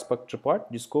इकोनॉमिक प्रॉस्पेक्ट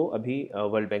रिपोर्ट जिसको अभी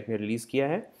वर्ल्ड बैंक ने रिलीज़ किया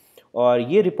है, और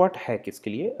ये रिपोर्ट है किसके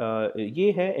लिए?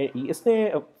 ये है,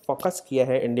 इसने फोकस किया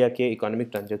है इंडिया के इकोनॉमिक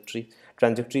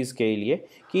ट्रांजेक्ट्रीज़ के लिए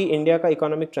कि इंडिया का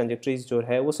इकोनॉमिक ट्रांजेक्ट्रीज जो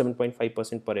है वो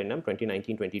 7.5% पर एनम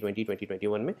 2019, 2020,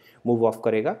 2021 में मूव ऑफ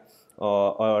करेगा।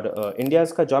 और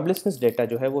इंडियाज़ का जॉबलेसनेस डेटा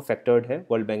जो है वो फैक्टर्ड है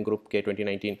वर्ल्ड बैंक ग्रुप के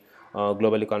 2019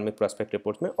 ग्लोबल इकोनॉमिक प्रॉस्पेक्ट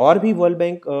रिपोर्ट्स में। और भी वर्ल्ड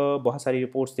बैंक बहुत सारी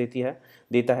रिपोर्ट्स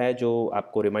देता है जो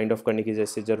आपको रिमाइंड ऑफ करने की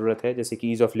जैसे ज़रूरत है, जैसे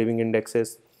कि ease of living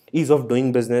indexes, ease of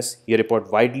doing business. ये रिपोर्ट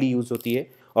वाइडली यूज़ होती है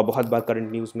और बहुत बार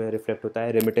करंट न्यूज़ में रिफ्लेक्ट होता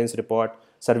है। Remittance report,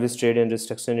 service trade and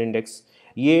restriction index,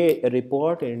 ये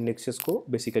रिपोर्ट एंड इंडेक्सेस को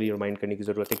बेसिकली रिमाइंड करने की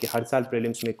ज़रूरत है कि हर साल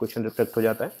प्रीलिम्स में क्वेश्चन रिफ्लेक्ट हो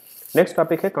जाता है। नेक्स्ट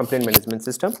टॉपिक है कंप्लेंट मैनेजमेंट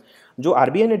सिस्टम। जो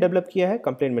आरबीआई ने डेवलप किया है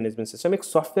कंप्लेंट मैनेजमेंट सिस्टम एक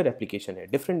सॉफ्टवेयर एप्लीकेशन है।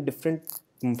 डिफरेंट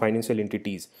फाइनेंशियल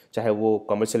एंटिटीज़, चाहे वो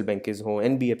कमर्शियल बैंकेज हों,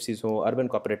 एनबीएफसीज हों, अर्बन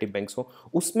कोऑपरेटिव बैंक्स हों,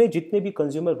 उसमें जितने भी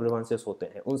कंज्यूमर ग्रीवांसेस होते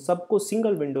हैं उन सबको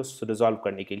सिंगल विंडो रिजॉल्व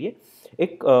करने के लिए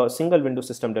एक सिंगल विंडो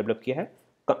सिस्टम डेवलप किया है।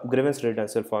 ग्रीवेंस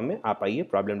रेजिडेंशियल फॉर्म में आप आइए,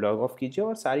 प्रॉब्लम लॉग ऑफ कीजिए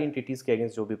और सारी एंटिटीज़ के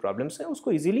अगेंस्ट जो भी प्रॉब्लम्स हैं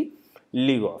उसको इजीली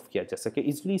लीव ऑफ किया जा सके,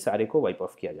 इजीली सारे को वाइप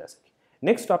ऑफ किया जा सके।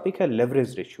 नेक्स्ट टॉपिक है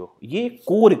लेवरेज रेशियो। ये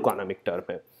कोर इकोनॉमिक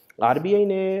टर्म है। आरबीआई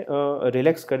ने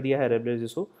रिलैक्स कर दिया है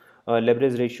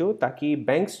लेवरेज रेशियो ताकि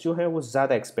बैंक्स जो हैं वो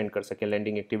ज़्यादा एक्सपेंड कर सकें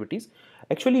lending activities.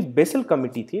 Actually basal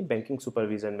committee थी बैंकिंग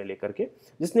सुपरविजन में लेकर के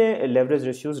जिसने लेवरेज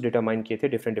रेशियोज डिटरमाइन किए थे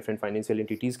डिफरेंट फाइनेंशियल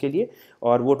एंटिटीज़ के लिए।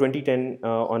 और वो 2010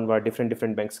 ऑनवर्ड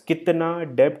डिफरेंट बैंक्स कितना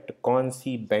डेब्ट कौन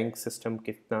सी बैंक सिस्टम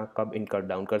कितना कब इनकम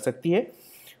डाउन कर सकती है,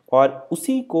 और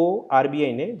उसी को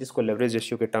आरबीआई ने, जिसको लेवरेज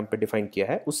रेशियो के टर्म पे डिफाइन किया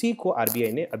है, उसी को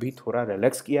आरबीआई ने अभी थोड़ा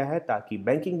रिलैक्स किया है ताकि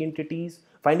banking entities,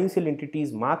 financial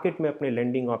entities market में अपने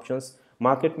लेंडिंग ऑप्शंस,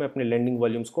 मार्केट में अपने लेंडिंग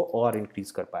वॉल्यूम्स को और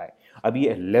इंक्रीज़ कर पाए। अब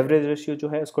ये लेवरेज रेशियो जो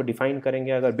है उसको डिफाइन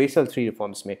करेंगे अगर बेसल 3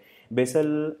 रिफॉर्म्स में।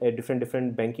 बेसल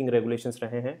डिफरेंट बैंकिंग रेगुलेशंस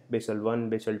रहे हैं, बेसल 1,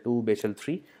 बेसल 2, बेसल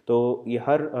 3, तो ये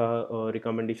हर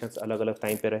रिकमेंडेशंस अलग अलग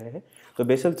टाइम पे रहे हैं। तो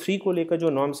बेसल 3 को लेकर जो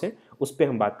नॉर्म्स हैं उस पर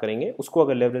हम बात करेंगे। उसको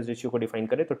अगर लेवरेज रेशियो को डिफाइन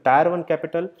करें तो tyre 1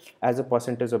 capital as a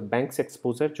percentage of banks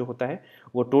exposure जो होता है,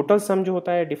 वो टोटल सम जो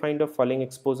होता है defined of following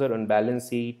exposure on balance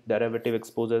sheet, derivative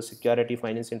exposure, security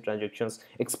financing transactions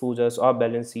exposures, of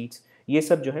balance sheets, ये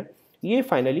सब जो है ये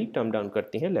फाइनली टर्म डाउन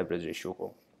करती हैं लेवरेज रेशियो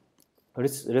को।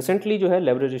 रिसेंटली जो है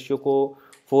लेवरेज रेशियो को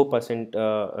 4%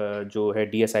 जो है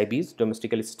DSIBs,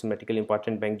 domestically systematically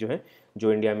important bank जो है,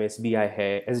 जो इंडिया में SBI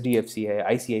है, SDFC है,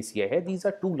 ICICI है, these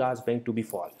are 2 large bank to be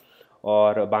fall,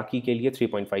 और बाकी के लिए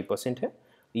 3.5% है,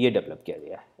 ये डेवलप किया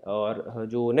गया है। और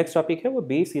जो नेक्स्ट टॉपिक है वो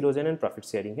base erosion and profit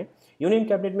sharing है। यूनियन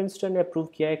कैबिनेट मिनिस्टर ने अप्रूव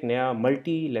किया एक नया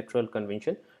multilateral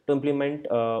convention to implement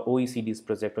OECD's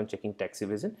project on checking tax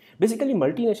evasion. Basically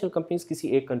multinational companies किसी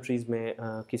एक कंट्रीज़ में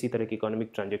किसी तरह की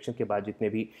इकोनॉमिक ट्रांजेक्शन के बाद जितने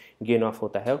भी गेन ऑफ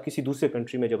होता है और किसी दूसरे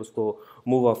कंट्री में जब उसको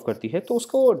मूव ऑफ करती है तो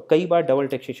उसको कई बार डबल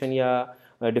टैक्सेशन या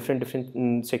डिफरेंट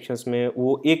सेक्शंस में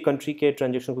वो एक कंट्री के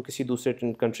ट्रांजेक्शन को किसी दूसरे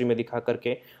कंट्री में दिखा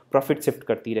करके प्रॉफिट शिफ्ट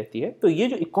करती रहती है। तो ये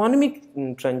जो इकोनॉमिक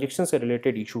ट्रांजेक्शन से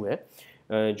रिलेटेड इशू है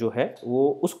जो है वो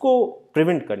उसको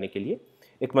प्रिवेंट करने के लिए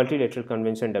एक मल्टीलेटरल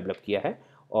कन्वेंशन डेवलप किया है,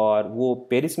 और वो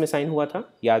पेरिस में साइन हुआ था।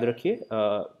 याद रखिए,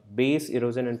 base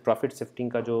erosion and profit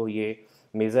shifting का जो ये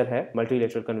मेज़र है,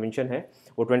 मल्टीलेटरल कन्वेंशन है,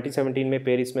 वो 2017 में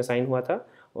पेरिस में साइन हुआ था,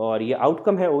 और ये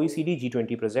आउटकम है OECD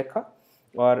G20 प्रोजेक्ट का।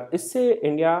 और इससे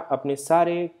इंडिया अपने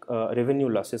सारे रेवेन्यू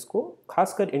लॉसेस को,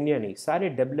 खासकर इंडिया नहीं, सारे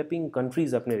डेवलपिंग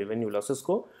कंट्रीज़ अपने रेवेन्यू लॉसेस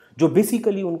को जो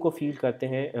बेसिकली उनको फील करते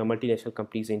हैं मल्टीनेशनल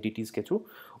कंपनीज एंटिटीज़ के थ्रू,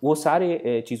 वो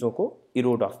सारे चीज़ों को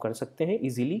इरोड ऑफ कर सकते हैं,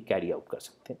 इजीली कैरी आउट कर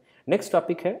सकते हैं। नेक्स्ट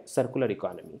टॉपिक है सर्कुलर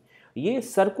इकोनॉमी। ये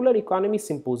सर्कुलर इकोनॉमी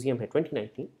सिंपोजियम है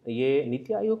 2019, ये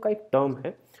नीति आयोग का एक टर्म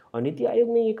है, और नीति आयोग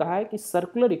ने ये कहा है कि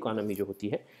सर्कुलर इकोनॉमी जो होती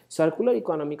है, सर्कुलर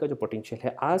इकोनॉमी का जो पोटेंशियल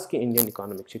है आज के इंडियन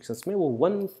इकोनॉमिक सेक्शंस में, वो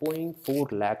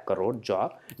 1.4 lakh crore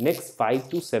job next 5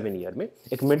 to 7 year में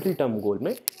एक मिडिल टर्म गोल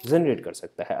में जनरेट कर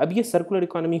सकता है। अब ये सर्कुलर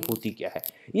इकोनॉमी होती क्या है?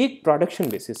 ये एक प्रोडक्शन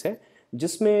बेसिस है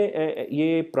जिसमें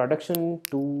ये production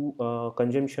to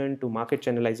consumption to market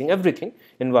channelising everything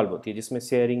involve होती है, जिसमें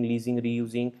sharing, leasing,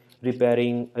 reusing,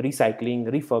 repairing, recycling,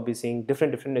 रिफर्बिशिंग,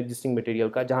 different existing material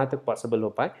का जहाँ तक पॉसिबल हो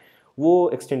पाए वो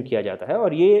एक्सटेंड किया जाता है।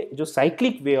 और ये जो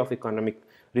cyclic way of economic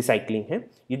recycling है,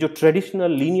 ये जो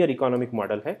ट्रेडिशनल लीनियर इकोनॉमिक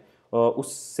मॉडल है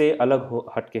उससे अलग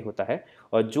हट के होता है,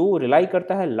 और जो रिलाई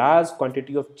करता है large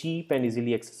quantity of cheap and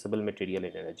easily accessible material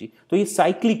and energy. तो ये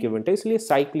साइक्लिक इवेंट है, इसलिए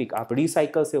साइक्लिक, आप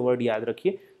रिसाइकल से वर्ड याद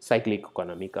रखिए, साइक्लिक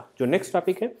इकोनॉमी का। जो नेक्स्ट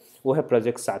टॉपिक है वो है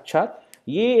प्रोजेक्ट साक्षात।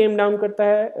 ये एम डाउन करता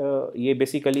है, ये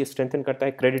बेसिकली स्ट्रेंथन करता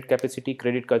है क्रेडिट कैपेसिटी,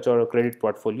 क्रेडिट कल्चर और क्रेडिट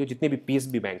पोर्टफोलियो जितने भी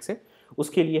पीएसबी बैंक्स हैं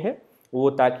उसके लिए है वो,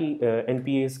 ताकि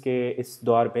एनपीएस के इस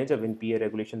दौर में जब एनपीए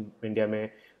रेगुलेशन इंडिया में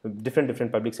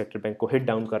डिफरेंट पब्लिक सेक्टर बैंक को हिट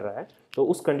डाउन कर रहा है, तो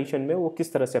उस कंडीशन में वो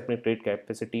किस तरह से अपने क्रेडिट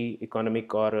कैपेसिटी,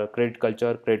 इकोनॉमिक और क्रेडिट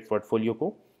कल्चर, क्रेडिट पोर्टफोलियो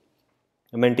को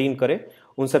मेंटेन करें,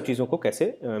 उन सब चीज़ों को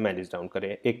कैसे मैनेज डाउन करें।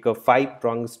 एक 5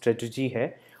 pronged स्ट्रेटजी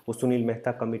है वो सुनील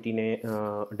मेहता कमेटी ने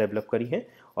डेवलप करी है,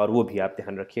 और वो भी आप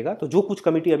ध्यान रखिएगा। तो जो कुछ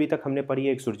कमेटी अभी तक हमने पढ़ी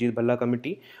है, एक सुरजीत भल्ला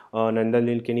कमेटी, नंदन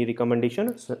नीलकेनी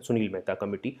रिकमेंडेशन, सुनील मेहता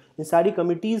कमेटी, इन सारी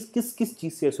कमिटीज़ किस किस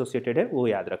चीज़ से एसोसिएटेड है वो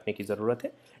याद रखने की ज़रूरत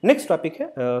है। नेक्स्ट टॉपिक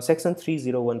है सेक्शन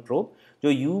 301 प्रोब, जो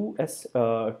यूएस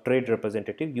ट्रेड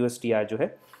रिप्रेजेंटेटिव यूएसटीआर जो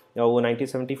है वो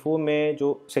 1974 में जो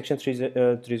सेक्शन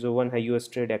 301 है यूएस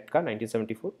ट्रेड एक्ट का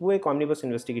 1974, वो एक ऑमनिबस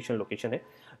इन्वेस्टिगेशन लोकेशन है,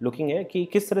 लुकिंग है कि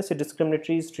किस तरह से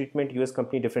discriminatory treatment US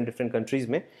company different countries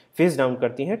में फेस डाउन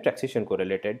करती हैं टैक्सेशन को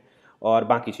रिलेटेड और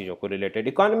बाकी चीज़ों को रिलेटेड।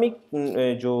 इकोनॉमिक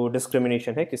जो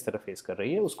डिस्क्रिमिनेशन है किस तरह फेस कर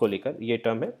रही है उसको लेकर ये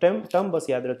टर्म है। टर्म बस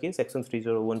याद रखिए, सेक्शन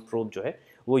 301 प्रोब जो है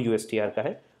वो यूएसटीआर का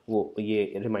है, वो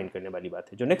ये रिमाइंड करने वाली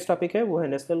बात है। जो नेक्स्ट टॉपिक है वो है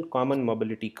national common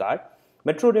mobility card.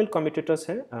 Metro rail commutators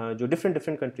हैं जो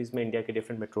डिफरेंट कंट्रीज़ में, इंडिया के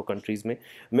डिफरेंट मेट्रो कंट्रीज़ में,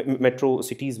 मेट्रो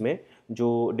सिटीज़ में जो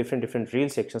डिफरेंट रेल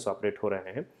सेक्शंस ऑपरेट हो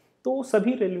रहे हैं, तो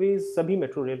सभी रेलवेज, सभी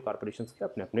मेट्रो रेल कॉरपोरेशंस के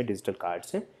अपने अपने डिजिटल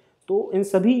कार्ड्स हैं। तो इन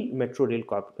सभी मेट्रो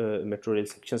रेल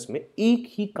सेक्शंस में एक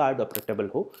ही कार्ड ऑपरेटेबल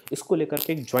हो, इसको लेकर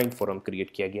के एक जॉइंट फोरम क्रिएट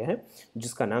किया गया है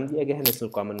जिसका नाम दिया गया है नेशनल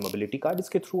कॉमन मोबिलिटी कार्ड।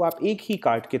 इसके थ्रू आप एक ही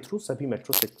कार्ड के थ्रू सभी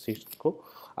मेट्रो सेक्शन को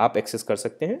आप एक्सेस कर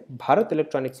सकते हैं। भारत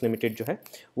इलेक्ट्रॉनिक्स लिमिटेड जो है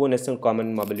वो national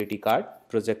common mobility card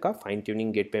project का fine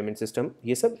tuning, gate payment system,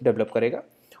 ये सब डेवलप करेगा।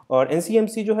 और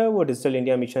एनसीएमसी जो है वो डिजिटल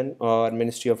इंडिया मिशन और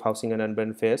ministry of housing and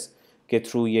urban affairs के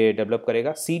थ्रू ये डेवलप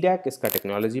करेगा। सीडैक इसका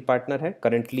टेक्नोलॉजी पार्टनर है।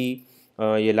 करंटली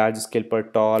ये लार्ज स्केल पर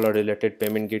टॉल और रिलेटेड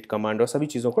पेमेंट गेट कमांड और सभी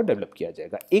चीज़ों को डेवलप किया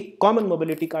जाएगा। एक कॉमन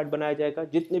मोबिलिटी कार्ड बनाया जाएगा,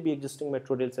 जितने भी एग्जिस्टिंग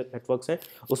मेट्रो रेल नेटवर्क्स हैं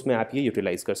उसमें आप ये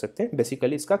यूटिलाइज कर सकते हैं।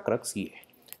 बेसिकली इसका क्रक्स ये है।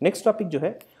 नेक्स्ट टॉपिक जो है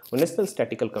वो नेशनल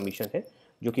स्टैटिकल कमीशन है,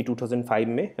 जो कि 2005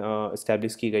 में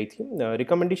इस्टेब्लिश की गई थी।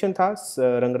 रिकमेंडेशन था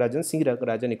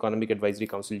रंगराजन इकोनॉमिक एडवाइजरी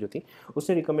काउंसिल जो थी,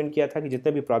 उसने रिकमेंड किया था कि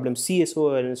जितने भी प्रॉब्लम सीएसओ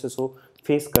और एनएसएसओ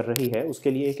फेस कर रही है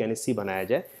उसके लिए एक एनएससी बनाया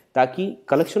जाए, ताकि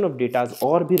कलेक्शन ऑफ डेटाज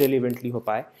और भी रेलिवेंटली हो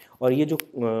पाए। और ये जो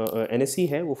एनएससी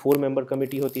है वो 4 मेंबर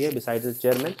कमेटी होती है बिसाइड द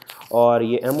चेयरमैन, और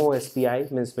ये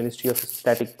MOSPI means ministry of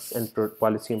statics and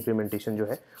policy implementation जो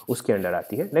है उसके अंडर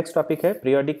आती है। नेक्स्ट टॉपिक है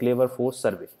पीरियोडिक लेबर फोर्स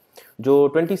सर्वे, जो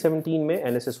 2017 में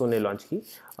एनएसएसओ ने लॉन्च की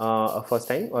फर्स्ट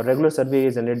टाइम, और रेगुलर सर्वे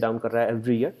ये जनरेट डाउन कर रहा है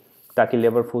एवरी ईयर, ताकि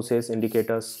लेबर फोर्सेस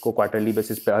इंडिकेटर्स को क्वार्टरली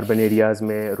बेसिस पे अर्बन एरियाज़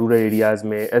में, रूरल एरियाज़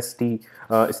में, एसटी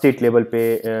स्टेट लेवल पे,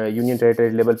 यूनियन टेरिटरी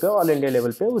लेवल पे, ऑल इंडिया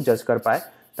लेवल पे वो जज कर पाए,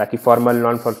 ताकि फॉर्मल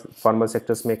नॉन फॉर्मल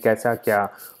सेक्टर्स में कैसा क्या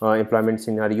एम्प्लॉयमेंट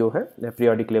सिनारियो है।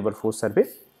 पीरियोडिक लेबर फोर्स सर्वे,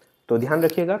 तो ध्यान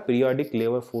रखिएगा, periodic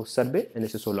labour force survey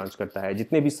NSSO launch करता है।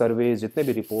 जितने भी सर्वेज, जितने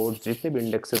भी रिपोर्ट्स, जितने भी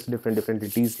इंडेक्सेस डिफरेंट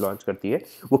डिटीज लॉन्च करती है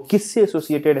वो किससे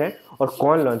एसोसिएटेड है और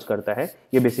कौन लॉन्च करता है,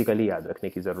 ये बेसिकली याद रखने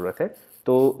की ज़रूरत है।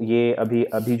 तो ये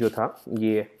अभी जो था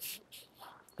ये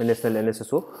नेशनल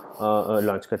एनएसएसओ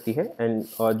लॉन्च करती है। एंड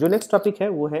जो नेक्स्ट टॉपिक है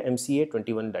वो है MCA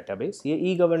 21 डाटाबेस। ये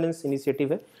ई गवर्नेंस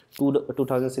इनिशिएटिव है,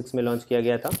 2006 में लॉन्च किया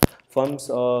गया था। फर्म्स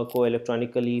को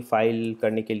इलेक्ट्रॉनिकली फाइल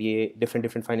करने के लिए different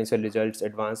financial results,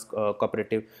 advance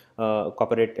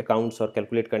corporate accounts और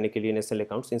कैलकुलेट करने के लिए नेशनल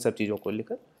अकाउंट्स, इन सब चीज़ों को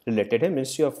लेकर रिलेटेड है।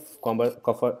 मिनिस्ट्री ऑफ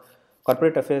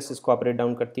कॉर्पोरेट अफेयर्स इसको ऑपरेट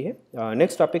डाउन करती है।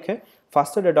 नेक्स्ट टॉपिक है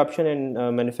faster adoption and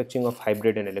manufacturing of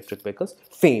hybrid and electric vehicles,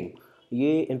 fame.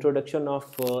 ये introduction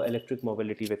of electric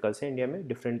mobility vehicles है इंडिया में।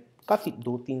 डिफरेंट काफ़ी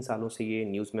 2-3 सालों से ये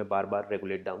न्यूज़ में बार बार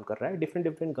रेगुलेट डाउन कर रहा है। Different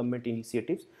government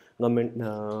initiatives, government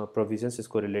provisions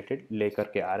इसको रिलेटेड लेकर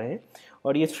के आ रहे हैं।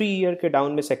 और ये 3 ईयर के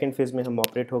डाउन में सेकंड फेज़ में हम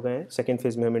ऑपरेट हो गए हैं। सेकंड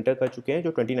फेज़ में हम इंटर कर चुके हैं,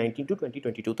 जो 2019 to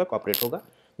 2022 तक ऑपरेट होगा,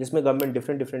 जिसमें गवर्नमेंट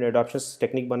डिफरेंट एडॉप्शंस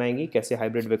टेक्निक बनाएंगी, कैसे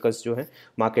हाइब्रिड व्हीकल्स जो हैं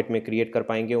मार्केट में क्रिएट कर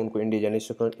पाएंगे, उनको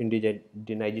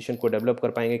इंडिजेनाइजेशन को डेवलप कर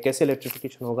पाएंगे, कैसे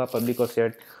इलेक्ट्रिफिकेशन होगा पब्लिक और शेयर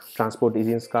ट्रांसपोर्ट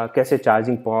एजेंट्स का, कैसे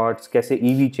चार्जिंग पॉट्स, कैसे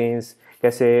EV चेन्स,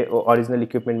 कैसे ओरिजिनल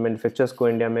इक्विपमेंट मैन्युफैक्चरर्स को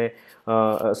इंडिया में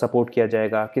सपोर्ट किया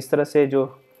जाएगा, किस तरह से जो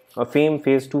फेम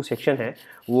फेज़ 2 सेक्शन है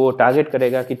वो टारगेट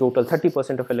करेगा कि टोटल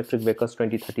 30% ऑफ इलेक्ट्रिक व्हीकल्स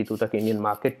 2032 तक इंडियन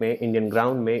मार्केट में, इंडियन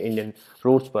ग्राउंड में, इंडियन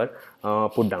रोड्स पर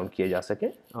पुट डाउन किए जा सकें।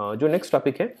 जो नेक्स्ट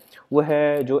टॉपिक है वो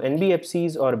है जो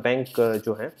NBFCs और बैंक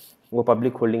जो हैं वो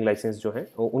पब्लिक होल्डिंग लाइसेंस जो है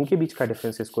उनके बीच का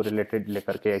डिफरेंसेस को रिलेटेड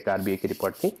लेकर के एक आरबीआई की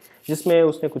रिपोर्ट थी, जिसमें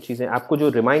उसने कुछ चीज़ें आपको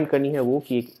जो रिमाइंड करनी है वो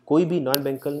कि कोई भी नॉन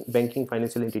बैंकिंग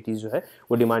फाइनेंशियल एंटिटीज़ जो है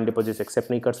वो डिमांड डिपॉजिट्स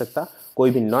एक्सेप्ट नहीं कर सकता,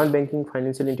 कोई भी non banking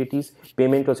financial entities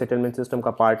payment और सेटलमेंट सिस्टम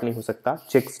का पार्ट नहीं हो सकता,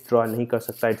 चेक्स ड्रॉ नहीं कर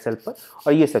सकता इटसेल्फ पर,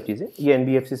 और ये सब चीज़ें ये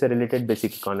एनबीएफसी से रिलेटेड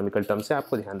बेसिक इकोनॉमिकल टर्म्स है,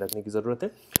 आपको ध्यान रखने की ज़रूरत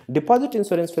है। डिपॉजिट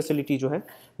इंश्योरेंस फैसिलिटी जो है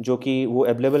जो कि वो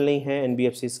अवेलेबल नहीं है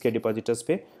एनबीएफसीज के डिपॉजिटर्स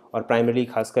पे, और प्राइमरी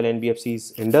खासकर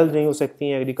एनबीएफसीज इंडल्ज नहीं हो सकती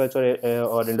हैं एग्रीकल्चर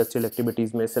और इंडस्ट्रियल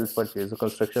एक्टिविटीज़ में, सेल्फ परचेज,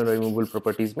 कंस्ट्रक्शन और रिमूवल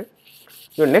प्रॉपर्टीज़ में।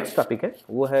 जो नेक्स्ट टॉपिक है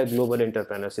वो है global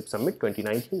entrepreneurship summit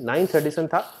 2019, 9th addition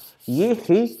था ये,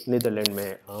 हेग नीदरलैंड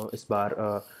में इस बार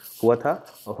हुआ था,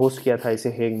 होस्ट किया था इसे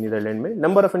हेग नीदरलैंड में।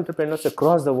 Number of entrepreneurs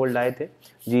across the world आए थे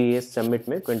जीईएस समिट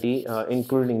में, 20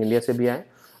 इंक्लूडिंग इंडिया से भी आए,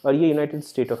 और ये यूनाइटेड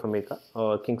स्टेट ऑफ अमेरिका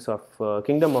और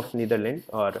किंगडम ऑफ नीदरलैंड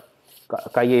और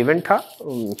का ये इवेंट था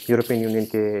यूरोपियन यूनियन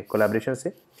के कोलैबोरेशन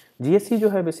से। जीएससी जो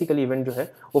है बेसिकली इवेंट जो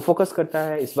है वो फोकस करता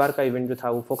है, इस बार का इवेंट जो था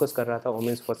वो फोकस कर रहा था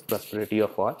women's first prosperity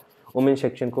of all, women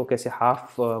section को कैसे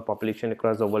half population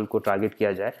across the world को टारगेट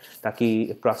किया जाए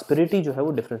ताकि प्रॉस्पेरिटी जो है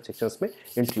वो डिफरेंट सेक्शंस में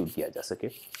इंक्लूड किया जा सके।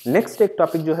 नेक्स्ट एक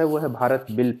टॉपिक जो है वो है Bharat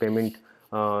bill payment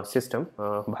system.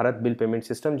 Bharat bill payment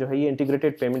system जो है ये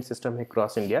इंटीग्रेटेड पेमेंट सिस्टम है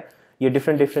क्रॉस इंडिया, ये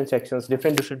different sections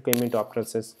different payment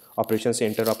operation से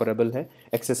इंटरऑपरेबल है,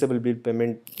 accessible bill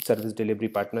payment service delivery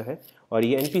partner है, और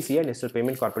ये NPCI national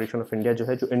payment corporation of India जो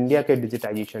है जो इंडिया के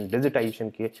डिजिटाइजेशन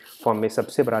के फॉर्म में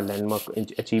सबसे बड़ा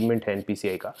लैंडमार्क अचीवमेंट है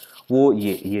एनपीसीआई का, वो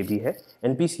ये भी है।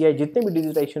 एनपीसीआई जितने भी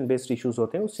डिजिटाइजेशन बेस्ड इशूज़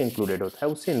होते हैं उससे इंक्लूडेड होता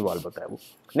है, उससे इन्वॉल्व होता है वो।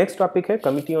 नेक्स्ट टॉपिक है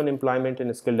committee on employment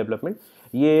and skill development,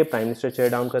 ये प्राइम मिनिस्टर चेयर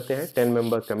डाउन करते हैं, 10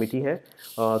 मेंबर कमिटी है,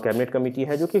 कैबिनेट कमिटी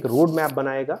है जो कि एक रोड मैप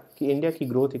बनाएगा कि इंडिया की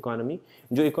ग्रोथ इकोनॉमी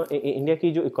जो इंडिया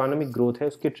की जो इकोनॉमिक ग्रोथ है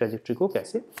उसकी ट्रेजेक्ट्री को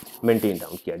कैसे मेंटेन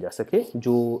डाउन किया जा सके,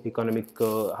 जो इकोनॉमिक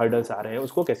हर्डल्स आ रहे हैं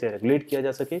उसको कैसे रेगुलेट किया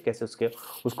जा सके, कैसे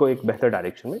उसको एक बेहतर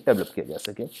डायरेक्शन में डेवलप किया जा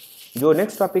सके। जो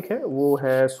नेक्स्ट टॉपिक है वो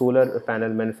है सोलर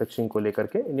पैनल मैन्युफैक्चरिंग को लेकर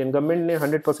के, इंडियन गवर्नमेंट ने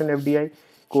 100% एफडीआई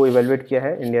को इवेलुएट किया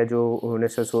है। इंडिया जो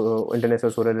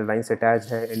इंटरनेशनल सोलर अलायंस से अटैच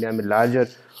है, इंडिया में लार्जर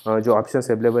जो ऑप्शंस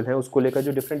अवेलेबल हैं उसको लेकर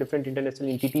जो डिफरेंट इंटरनेशनल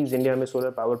एंटिटीज़ इंडिया में सोलर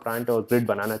पावर प्लांट और ग्रिड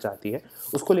बनाना चाहती है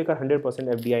उसको लेकर 100%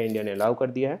 एफडीआई इंडिया ने अलाउ कर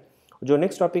दिया है। जो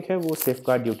नेक्स्ट टॉपिक है वो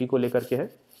सेफगार्ड ड्यूटी को लेकर के है।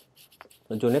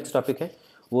 जो नेक्स्ट टॉपिक है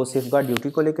वो सेफगार्ड ड्यूटी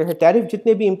को लेकर है। टैरिफ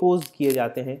जितने भी इम्पोज किए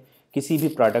जाते हैं किसी भी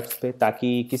प्रोडक्ट्स पे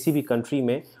ताकि किसी भी कंट्री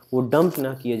में वो डंप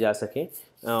ना किए जा सकें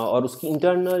और उसकी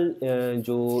इंटरनल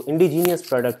जो इंडिजीनियस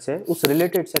प्रोडक्ट्स है उस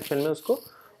रिलेटेड सेक्शन में उसको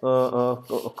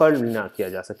कर्ल ना किया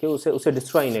जा सके, उसे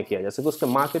डिस्ट्रॉय ना किया जा सके, उसके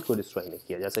मार्केट को डिस्ट्रॉय ना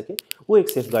किया जा सके, वो एक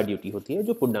सेफगार्ड ड्यूटी होती है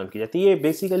जो पुट डाउन की जाती है। ये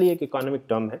बेसिकली एक इकोनॉमिक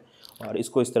टर्म है और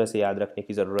इसको इस तरह से याद रखने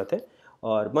की ज़रूरत है।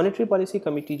 और मॉनेटरी पॉलिसी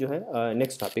कमेटी जो है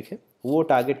नेक्स्ट टॉपिक है, वो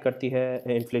टारगेट करती है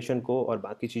इन्फ्लेशन को और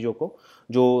बाकी चीज़ों को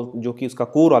जो कि उसका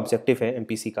कोर ऑब्जेक्टिव है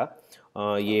एमपीसी का।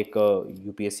 ये एक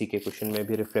यूपीएससी के क्वेश्चन में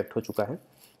भी रिफ्लेक्ट हो चुका है,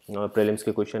 प्रीलिम्स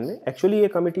के क्वेश्चन में। एक्चुअली ये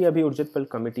कमेटी अभी उर्जित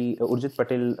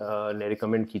पटेल ने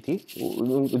रिकमेंड की थी,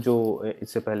 जो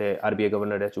इससे पहले आरबीआई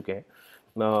गवर्नर रह चुके हैं।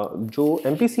 जो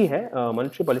एमपीसी है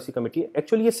मॉनेटरी पॉलिसी कमेटी,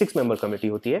 एक्चुअली ये 6 मेंबर कमेटी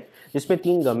होती है जिसमें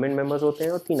 3 गवर्नमेंट मेंबर्स होते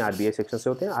हैं और 3 आरबीआई सेक्शन से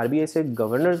होते हैं। आरबीआई से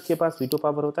गवर्नर के पास वीटो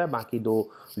पावर होता है, बाकी 2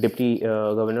 डिप्टी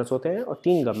गवर्नर्स होते हैं और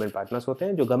 3 गवर्नमेंट पार्टनर्स होते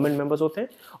हैं जो गवर्नमेंट मेंबर्स होते हैं।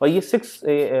 और ये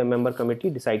 6 मेंबर कमेटी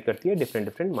डिसाइड करती है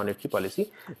different monetary policy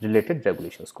related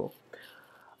regulations को।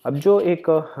 अब जो एक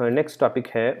नेक्स्ट टॉपिक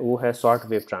है वो है शॉर्ट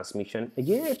वेव ट्रांसमिशन।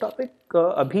 ये टॉपिक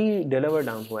अभी डिलीवर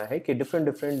डाउन हुआ है कि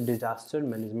डिफरेंट डिजास्टर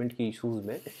मैनेजमेंट की इश्यूज़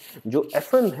में जो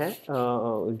एफएम है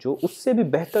जो उससे भी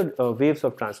बेहतर वेव्स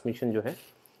ऑफ ट्रांसमिशन जो है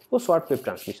वो शॉर्ट वेव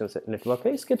ट्रांसमिशन नेटवर्क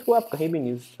है। इसके थ्रू आप कहीं भी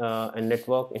news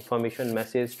network information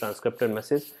message transcripted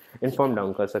message inform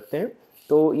down कर सकते हैं।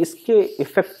 तो इसके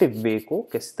इफ़ेक्टिव वे को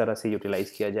किस तरह से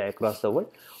यूटिलाइज़ किया जाए अक्रॉस द वर्ल्ड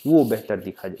वो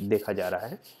बेहतर देखा जा रहा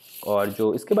है। और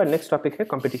जो इसके बाद नेक्स्ट टॉपिक है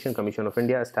competition commission of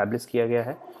India establish किया गया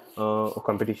है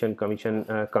कंपटीशन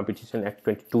एक्ट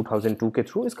 2002 के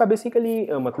थ्रू। इसका बेसिकली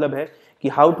मतलब है कि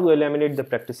how to eliminate the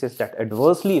practices that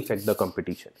adversely effect the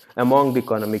competition among the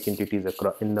economic entities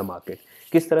in the market.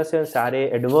 किस तरह से सारे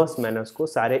एडवर्स मैनर्स को,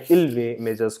 सारे इल वे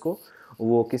मेजर्स को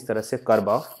वो किस तरह से कर्ब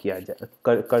ऑफ किया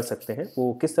कर सकते हैं,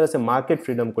 वो किस तरह से मार्केट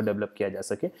फ्रीडम को डेवलप किया जा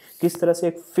सके, किस तरह से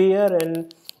एक फेयर एंड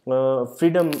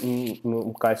फ्रीडम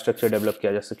का स्ट्रक्चर डेवलप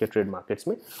किया जा सके ट्रेड मार्केट्स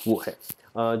में, वो है।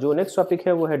 जो नेक्स्ट टॉपिक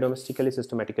है वो है डोमेस्टिकली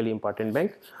सिस्टमेटिकली इंपॉर्टेंट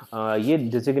बैंक। ये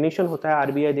डिजिग्नेशन होता है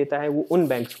आरबीआई देता है वो उन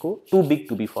बैंक्स को to big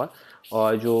to be for,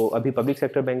 और जो अभी पब्लिक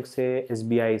सेक्टर बैंक से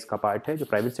एसबीआई इसका पार्ट है, जो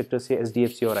प्राइवेट सेक्टर से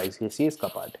एचडीएफसी और आईसीआईसीआई इसका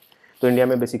पार्ट है। तो इंडिया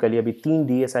में बेसिकली अभी 3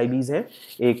 डीएसआईबीज हैं,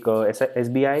 एक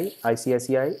एसबीआई,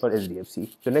 आईसीआईसीआई और एचडीएफसी।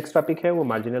 जो नेक्स्ट टॉपिक है वो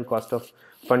marginal cost of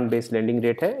fund based lending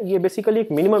rate है। ये बेसिकली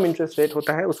एक मिनिमम इंटरेस्ट रेट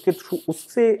होता है, उसके थ्रू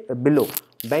उससे बिलो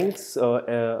बैंक्स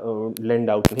लेंड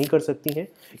आउट नहीं कर सकती हैं।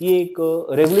 ये एक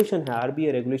रेगुलेशन है,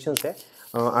 आरबीआई रेगुलेशंस है।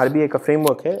 आरबीआई का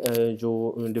फ्रेमवर्क है जो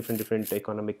डिफरेंट डिफरेंट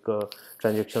इकोनॉमिक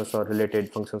ट्रांजेक्शन्स और रिलेटेड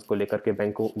फंक्शंस को लेकर के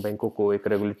बैंकों को एक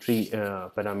रेगुलेटरी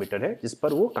पैरामीटर है जिस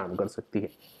पर वो काम कर सकती है।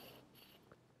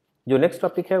 जो नेक्स्ट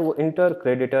टॉपिक है वो इंटर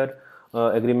क्रेडिटर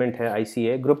एग्रीमेंट है,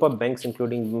 ICA, group of banks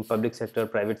including public sector,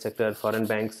 private sector, foreign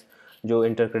banks जो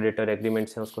इंटर क्रेडिटर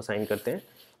एग्रीमेंट्स हैं उसको साइन करते हैं।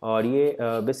 और ये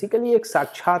बेसिकली एक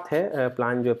साक्षात है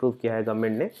प्लान जो अप्रूव किया है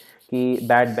गवर्नमेंट ने कि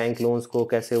बैड बैंक लोन्स को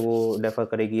कैसे वो डेफर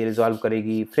करेगी, रिजॉल्व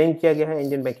करेगी, फ्रेम किया गया है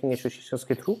इंडियन बैंकिंग एसोसिएशंस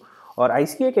के थ्रू। और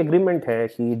आईसीए एक एग्रीमेंट है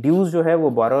कि ड्यूज़ जो है वो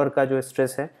बोरोअर का जो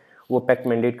स्ट्रेस है वो पैक्ट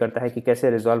मैंडेट करता है कि कैसे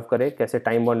रिजॉल्व करे, कैसे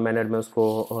टाइम बाउंड मैनर में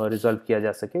उसको रिजॉल्व किया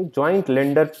जा सके। जॉइंट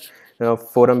लेंडर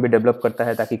फोरम भी डेवलप करता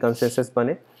है ताकि कंसेंसस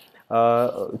बने,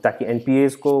 ताकि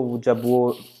एनपीएस को जब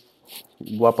वो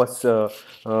वापस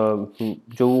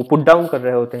जो पुट डाउन कर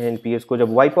रहे होते हैं एनपीएस को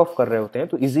जब वाइप ऑफ कर रहे होते हैं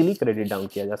तो इजीली क्रेडिट डाउन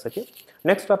किया जा सके।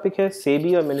 नेक्स्ट टॉपिक है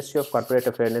सेबी और मिनिस्ट्री ऑफ कॉर्पोरेट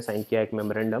अफेयर ने साइन किया एक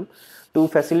memorandum to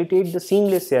facilitate the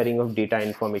seamless sharing of data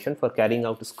information for carrying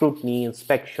out scrutiny,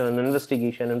 inspection,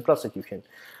 investigation and prosecution.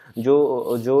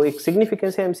 जो एक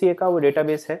सिग्निफिकेंस है एमसीए का वो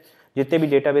डेटाबेस है। जितने भी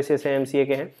डेटाबेसेस हैं एमसीए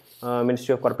के हैं,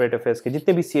 मिनिस्ट्री ऑफ कॉर्पोरेट अफेयर्स के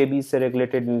जितने भी सीएबी से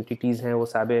रेगुलेटेड एंटिटीज़ हैं वो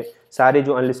सारे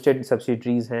जो अनलिस्टेड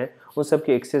सब्सिडरीज हैं उन सब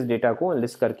के एक्सेस डेटा को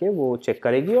अनलिस्ट करके वो चेक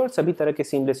करेगी और सभी तरह के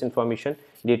सीमलेस इन्फॉर्मेशन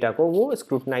डेटा को वो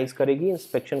स्क्रूटनाइज करेगी,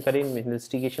 इंस्पेक्शन करेगी,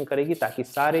 इन्वेस्टिगेशन करेगी ताकि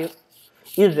सारे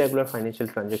इरेगुलर फाइनेंशियल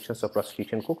ट्रांजेक्शन्स और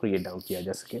प्रोसिक्यूशन को क्रिएट डाउन किया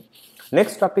जा सके।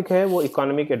 नेक्स्ट टॉपिक है वो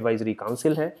इकोनॉमिक एडवाइजरी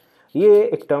काउंसिल है। ये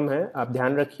एक टर्म है, आप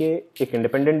ध्यान रखिए, एक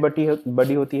इंडिपेंडेंट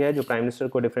बॉडी होती है जो प्राइम मिनिस्टर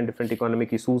को डिफरेंट डिफरेंट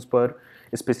इकोनॉमिक इशूज़ पर,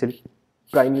 स्पेशली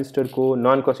प्राइम मिनिस्टर को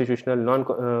non constitutional, non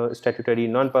statutory,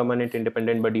 non permanent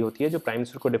independent body होती है जो प्राइम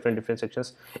मिनिस्टर को different different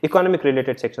sections, economic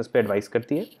related sections पे एडवाइस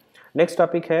करती है। नेक्स्ट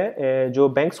टॉपिक है जो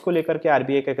बैंक्स को लेकर के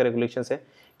आरबीआई का रेगुलेशंस है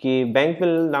कि bank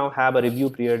will now have a review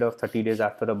period of 30 days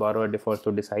after a borrower default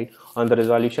to decide on the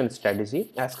resolution strategy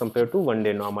as compare to 1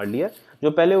 day norm earlier.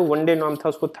 जो पहले वो 1 day नॉर्म था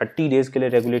उसको 30 days के लिए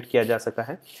रेगुलेट किया जा सका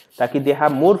है ताकि they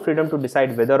have more freedom to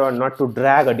decide whether और not to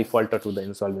drag a defaulter to the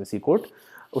insolvency court.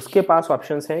 उसके पास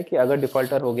ऑप्शंस हैं कि अगर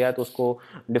डिफ़ॉल्टर हो गया तो उसको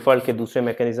डिफ़ॉल्ट के दूसरे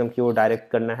मैकेनिज्म की ओर डायरेक्ट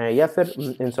करना है या फिर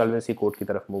इंसॉल्वेंसी कोर्ट की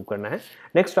तरफ मूव करना है।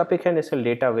 नेक्स्ट टॉपिक है national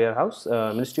data ware house.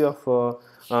 Ministry of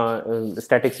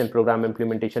statics and programme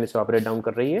implementation इसे ऑपरेट डाउन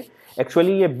कर रही है।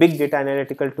 एक्चुअली ये बिग डेटा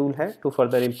एनालिटिकल टूल है to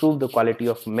further improve the quality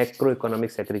of macro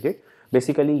economic segregate.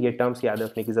 Basically ये टर्म्स याद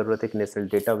रखने की ज़रूरत है कि नेशनल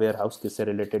डेटा वेयर हाउस किससे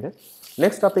रिलेटेड है।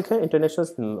 नेक्स्ट टॉपिक है international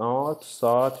north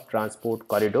south transport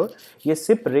corridor. ये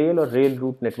सिप रेल और रेल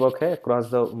रूट नेटवर्क है अक्रॉस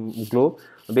द ग्लोब।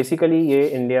 बेसिकली ये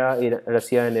India,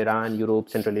 Russia and Iran, Europe,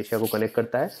 central Asia को कनेक्ट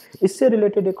करता है। इससे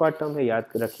रिलेटेड एक और टर्म है, याद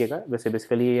रखिएगा, वैसे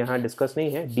बेसिकली ये यहाँ डिस्कस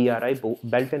नहीं है, DRI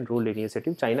belt and road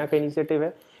initiative China का इनिशिएटिव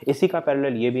है। इसी का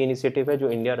पैरेलल ये भी इनिशिएटिव है जो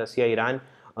इंडिया, रसिया, ईरान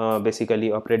बेसिकली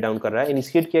ऑपरेट डाउन कर रहा है।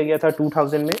 इनिशिएट किया गया था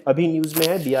 2000 में, अभी न्यूज़ में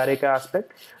है DRI का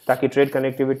एस्पेक्ट, ताकि ट्रेड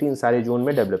कनेक्टिविटी इन सारे जोन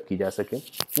में डेवलप की जा सके।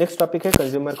 नेक्स्ट टॉपिक है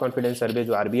कंज्यूमर कॉन्फिडेंस सर्वे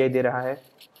जो RBI दे रहा है,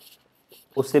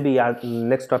 उससे भी याद।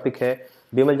 नेक्स्ट टॉपिक है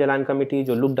बिमल जलान कमेटी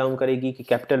जो लुक डाउन करेगी कि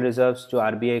कैपिटल रिजर्व्स जो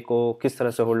RBI को किस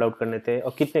तरह से होल्ड आउट करने थे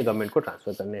और कितने गवर्नमेंट को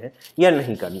ट्रांसफ़र करने हैं या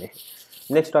नहीं करने हैं।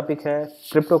 नेक्स्ट टॉपिक है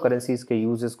क्रिप्टो करेंसीज़ के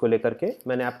यूजेस को लेकर के।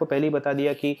 मैंने आपको पहले ही बता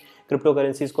दिया कि क्रिप्टो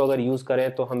करेंसीज़ को अगर यूज़ करें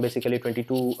तो हम basically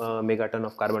 22 megaton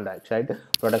of carbon dioxide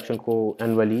production को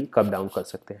एनुअली कब डाउन कर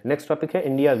सकते हैं। नेक्स्ट टॉपिक है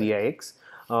India VIX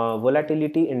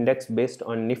volatility index based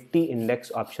on Nifty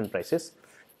index option prices.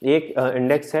 एक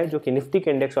इंडेक्स है जो कि निफ्टी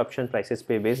के इंडेक्स ऑप्शन प्राइसेस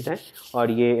पे बेस्ड है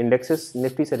और ये इंडेक्सेस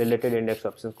निफ्टी से रिलेटेड इंडेक्स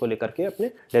ऑप्शंस को लेकर के अपने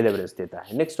डिलीवरेज देता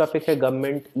है। नेक्स्ट टॉपिक है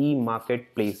government e market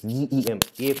place GEM।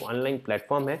 ये एक ऑनलाइन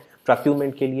प्लेटफॉर्म है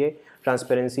प्रोक्यूरमेंट के लिए,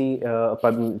 ट्रांसपेरेंसी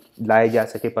लाए जा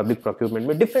सके पब्लिक प्रोक्यूरमेंट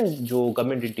में। डिफरेंट जो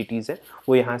गवर्नमेंट एंटिटीज़ हैं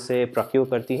वो यहाँ से प्रोक्योर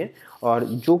करती हैं और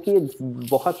जो कि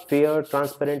बहुत fair,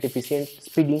 transparent, efficient,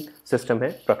 speeding system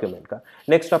है प्रोक्यूरमेंट का।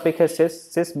 नेक्स्ट टॉपिक है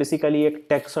सेस बेसिकली एक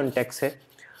टैक्स ऑन टैक्स है।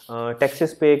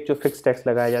 टैक्सेस पे एक जो फिक्स टैक्स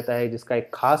लगाया जाता है जिसका एक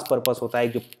खास पर्पस होता है,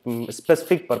 एक जो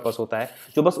स्पेसिफिक पर्पस होता है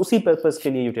जो बस उसी पर्पस के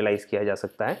लिए यूटिलाइज किया जा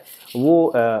सकता है,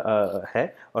 वो है।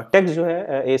 और टैक्स जो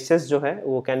है, सेस जो है,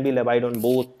 वो can be levied on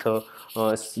both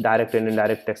direct and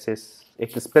indirect taxes.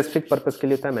 एक स्पेसिफिक पर्पस के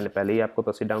लिए होता है, मैंने पहले ही आपको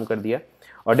प्रोसीड डाउन कर दिया।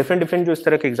 और डिफरेंट जो इस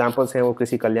तरह के एग्जांपल्स हैं वो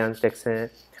कृषि कल्याण टैक्स हैं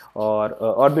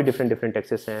और भी डिफरेंट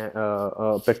टैक्सेस हैं।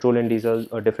 पेट्रोल एंड डीजल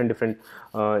और डिफरेंट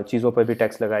चीज़ों पर भी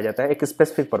टैक्स लगाया जाता है एक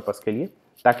स्पेसिफिक पर्पस के लिए,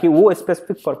 ताकि वो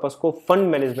स्पेसिफिक पर्पस को फंड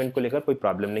मैनेजमेंट को लेकर कोई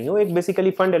प्रॉब्लम नहीं हो। एक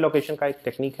बेसिकली फंड एलोकेशन का एक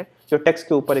टेक्निक है जो टैक्स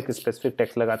के ऊपर एक स्पेसिफिक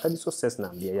टैक्स लगाता है जिसको सेस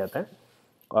नाम दिया जाता है।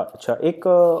 अच्छा, एक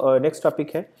नेक्स्ट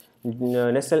टॉपिक है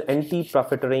national anti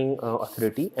profiteering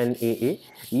authority NAA,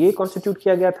 ये कॉन्स्टिट्यूट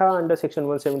किया गया था under section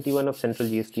 171 of central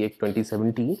GST act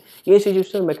 2017। ये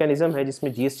इंस्टीट्यूशनल मैकेनिज्म है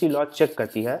जिसमें GST लॉ चेक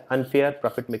करती है अनफेयर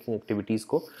प्रॉफिट मेकिंग एक्टिविटीज़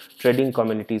को, ट्रेडिंग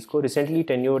कम्युनिटीज़ को। रिसेंटली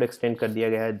टेन्योर एक्सटेंड कर दिया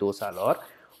गया है 2 साल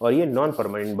और ये नॉन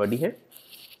परमानेंट बॉडी है।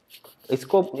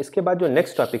 इसके बाद जो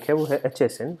नेक्स्ट टॉपिक है वो है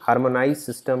HSN, harmonise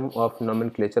system of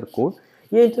nomenclature code.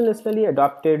 ये internationally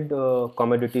adopted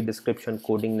commodity description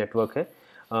coding network है,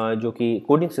 जो कि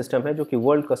कोडिंग सिस्टम है जो कि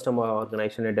वर्ल्ड कस्टम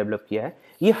ऑर्गेनाइजेशन ने डेवलप किया है।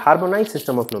 ये हार्मोनाइज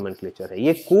सिस्टम ऑफ नोमेनक्लेचर है,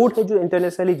 ये कोड है जो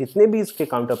इंटरनेशनली जितने भी इसके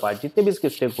काउंटर पार्ट, जितने भी इसके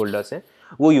स्टेक होल्डर्स हैं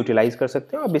वो यूटिलाइज कर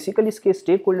सकते हैं। और बेसिकली इसके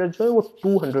स्टेक होल्डर जो है वो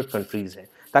 200 कंट्रीज़ हैं,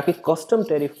 ताकि कस्टम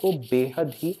टैरिफ को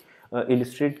बेहद ही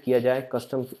इलिस्ट्रेट किया जाए,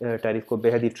 कस्टम टैरिफ को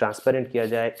बेहद ही ट्रांसपेरेंट किया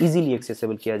जाए, इजीली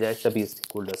एक्सेसिबल किया जाए सभी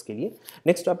स्टेक होल्डर्स के लिए।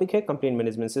 नेक्स्ट टॉपिक है कंप्लेंट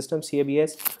मैनेजमेंट सिस्टम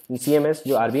CMS,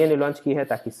 जो RBI ने लॉन्च की है,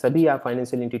 ताकि सभी आप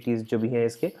फाइनेंशियल एंटिटीज़ जो भी हैं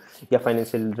इसके या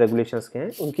फाइनेंशियल रेगुलेशंस के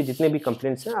हैं, उनकी जितने भी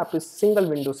कंप्लेंट्स हैं आप इस सिंगल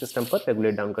विंडो सिस्टम पर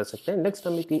रेगुलेट डाउन कर सकते हैं।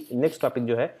 नेक्स्ट टॉपिक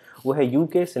जो है वो है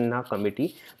UK सिन्हा कमेटी,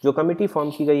 जो कमेटी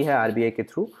फॉर्म की गई है RBI के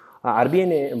थ्रू। RBI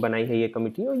ने बनाई है ये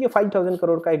कमेटी, और ये 5000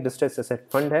 करोड़ का एक डिस्ट्रेस एसेट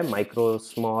फंड है माइक्रो,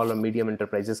 स्मॉल और मीडियम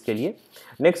एंटरप्राइजेस के लिए।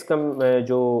 नेक्स्ट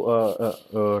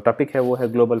जो टॉपिक है वो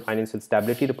है ग्लोबल फाइनेंशियल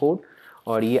स्टेबिलिटी रिपोर्ट,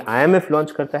 और ये IMF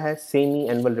लॉन्च करता है, सेमी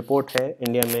एनुअल रिपोर्ट है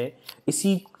इंडिया में।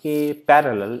 इसी के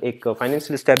पैरेलल एक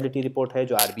फाइनेंशियल स्टेबिलिटी रिपोर्ट है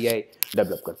जो RBI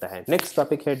डेवलप करता है। नेक्स्ट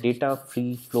टॉपिक है data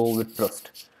free flow with trust.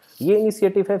 ये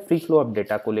इनिशिएटिव है फ्री फ्लो ऑफ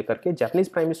डेटा को लेकर के। जापानीज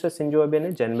प्राइम मिनिस्टर शिंजो एबे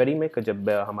ने जनवरी में जब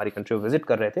हमारी कंट्री को विजिट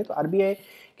कर रहे थे तो RBI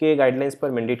के गाइडलाइंस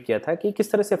पर मैंडेट किया था कि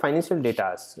किस तरह से फाइनेंशियल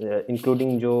डेटा,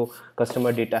 इंक्लूडिंग जो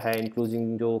कस्टमर डेटा है,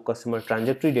 इंक्लूडिंग जो कस्टमर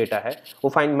ट्रांजेक्टरी डेटा है,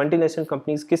 वो मल्टीनेशनल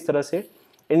कंपनीज किस तरह से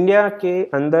इंडिया के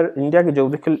अंदर, इंडिया के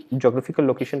जोग्राफिकल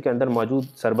लोकेशन के अंदर मौजूद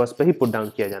सर्वर्स पर ही पुट डाउन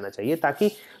किया जाना चाहिए, ताकि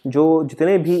जो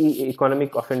जितने भी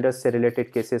इकोनॉमिक ऑफेंडर्स से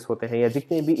रिलेटेड केसेस होते हैं, या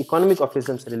जितने भी इकोनॉमिक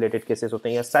ऑफिज्म से रिलेटेड केसेस होते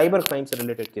हैं, या साइबर क्राइम से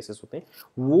रिलेटेड केसेस होते हैं,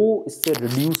 वो इससे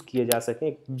रिड्यूस किए जा सकें।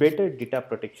 एक बेटर डेटा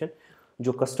प्रोटेक्शन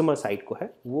जो कस्टमर साइड को है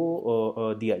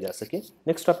वो दिया जा सके।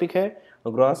 नेक्स्ट टॉपिक है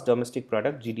ग्रॉस डोमेस्टिक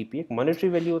प्रोडक्ट GDP। एक मॉनेटरी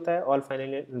वैल्यू होता है, ऑल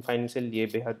फाइनेंशियल, ये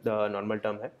बेहद नॉर्मल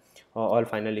टर्म है, all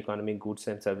final economic goods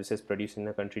and services produce in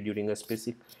a country during a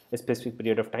specific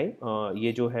period of time.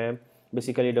 ये जो है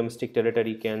बेसिकली डोमेस्टिक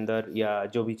टेरिटरी के अंदर या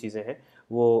जो भी चीज़ें हैं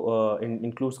वो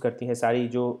इंक्लूड्स करती हैं सारी,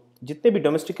 जो जितने भी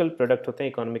डोमेस्टिकल प्रोडक्ट होते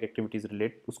हैं इकोनॉमिक एक्टिविटीज़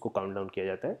रिलेट, उसको काउंट डाउन किया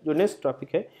जाता है। जो नेक्स्ट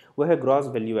टॉपिक है वो है ग्रॉस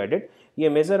वैल्यू एडेड। ये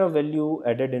measure of value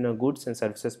added in a goods and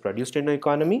services produced in a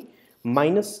economy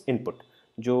minus input.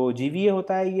 जो GVA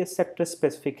होता है ये सेक्टर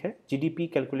स्पेसिफिक है। GDP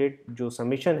कैलकुलेट जो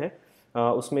समीशन है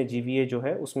उसमें GVA जो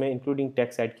है उसमें इंक्लूडिंग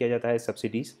टैक्स ऐड किया जाता है,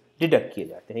 सब्सिडीज डिडक्ट किए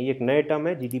जाते हैं। ये एक नया टर्म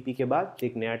है GDP के बाद,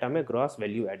 एक नया टर्म है ग्रॉस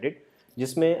वैल्यू एडेड,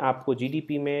 जिसमें आपको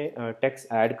GDP में टैक्स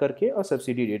ऐड करके और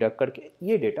सब्सिडी डिडक्ट करके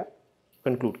ये डेटा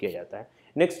कंक्लूड किया जाता है।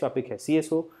 नेक्स्ट टॉपिक है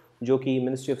CSO, जो कि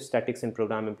ministry of statics and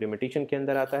programme implementation के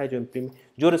अंदर आता है,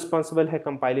 जो रिस्पॉन्सिबल है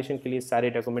कंपाइलेशन के लिए सारे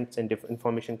डॉक्यूमेंट्स एंड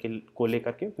इन्फॉर्मेशन को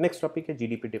लेकर के। नेक्स्ट टॉपिक है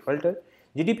GDP defaulter.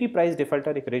 GDP price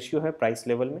defaulter एक रेशियो है प्राइस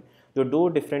लेवल में, जो 2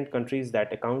 different countries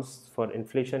that accounts for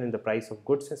inflation in the price of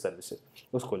goods and services,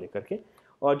 उसको लेकर के।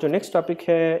 और जो नेक्स्ट टॉपिक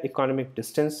है economic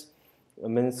distance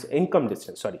means income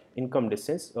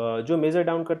distance, जो मेजर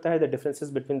डाउन करता है the differences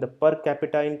between the per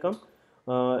capita income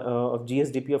of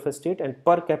GSDP of a state and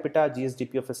per capita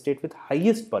GSDP of a state with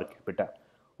highest per capita।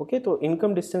 Okay, तो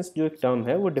income distance जो एक term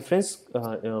है वो difference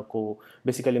को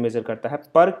basically major करता है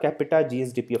per capita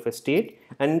GSDP of A state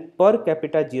and per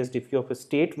capita GSDP of A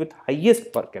state with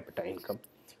highest per capita income.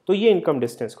 तो ये इनकम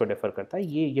डिस्टेंस को डिफर करता है।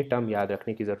 ये टर्म याद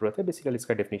रखने की ज़रूरत है। बेसिकली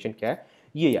इसका डेफिनेशन क्या है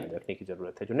ये याद रखने की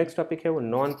ज़रूरत है। जो नेक्स्ट टॉपिक है वो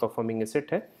नॉन परफॉर्मिंग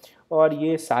एसेट है, और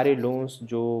ये सारे लोन्स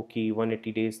जो कि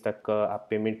 180 डेज़ तक आप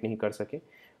पेमेंट नहीं कर सके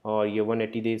और ये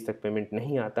 180 डेज़ तक पेमेंट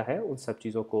नहीं आता है, उन सब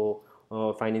चीज़ों को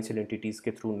फाइनेंशियल एंटिटीज़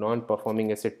के through non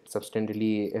performing asset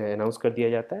substantially announce कर दिया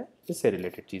जाता है। इससे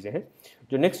रिलेटेड चीज़ें हैं।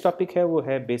 जो नेक्स्ट टॉपिक है वो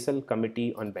है basal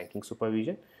committee on banking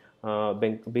supervision.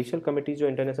 Basal committee जो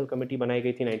इंटरनेशनल कमेटी बनाई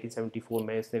गई थी 1974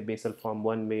 में, इसने बेसल फॉर्म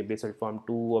 1 में, बेसल फॉर्म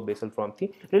 2 और बेसल फॉर्म 3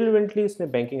 रिलेवेंटली इसने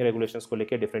बैंकिंग रेगुलेशंस को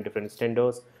लेकर different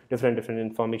standards, different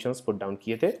informations put down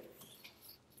किए थे,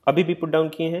 अभी भी पुट डाउन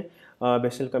किए हैं।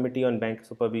 Basal committee on bank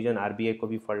supervision RBI को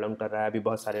भी फॉलो डाउन कर रहा है अभी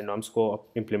बहुत सारे नॉर्म्स को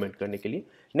इम्प्लीमेंट करने के लिए।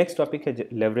 नेक्स्ट टॉपिक है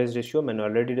लेवरेज रेशियो, मैंने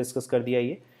ऑलरेडी डिस्कस कर दिया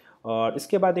ये। और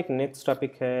इसके बाद एक नेक्स्ट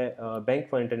टॉपिक है bank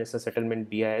for international settlement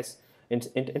BIS।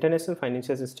 International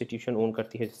financial institution own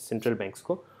करती है सेंट्रल बैंक्स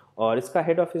को, और इसका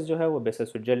हेड ऑफिस जो है वो बेसल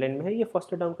स्विट्जरलैंड में है। ये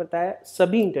फर्स्ट डाउन करता है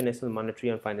सभी international monetary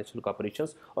and financial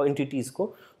corporations और एंटिटीज़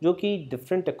को, जो कि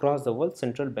different across the world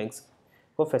central banks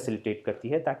को फैसिलिटेट करती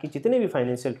है, ताकि जितने भी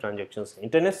फाइनेंशियल ट्रांजैक्शंस हैं,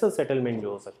 इंटरनेशनल सेटलमेंट जो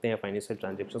हो सकते हैं फाइनेंशियल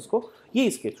ट्रांजैक्शंस को, ये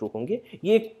इसके थ्रू होंगे।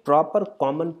 ये एक प्रॉपर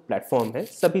कॉमन प्लेटफॉर्म है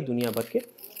सभी दुनिया भर के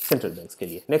सेंट्रल बैंक्स के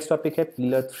लिए। नेक्स्ट टॉपिक है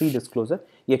पिलर 3 डिस्क्लोजर।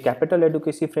 ये कैपिटल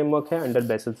एडुकेसी फ्रेमवर्क है अंडर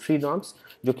बेसल 3 नॉर्म्स,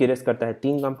 जो कि रेस्ट करता है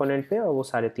 3 कंपोनेंट पे, और वो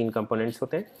सारे 3 कंपोनेंट्स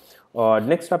होते हैं। और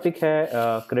नेक्स्ट टॉपिक है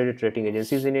credit rating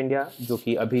agencies in India, जो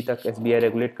कि अभी तक एसबीआई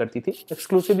रेगुलेट करती थी,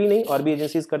 एक्सक्लूसिवली नहीं, और भी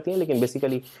एजेंसीज करती हैं, लेकिन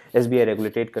बेसिकली एसबीआई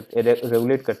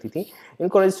रेगुलेट करती थी।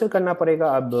 इनको रजिस्टर करना पड़ेगा।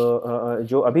 अब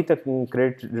जो अभी तक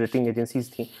क्रेडिट रेटिंग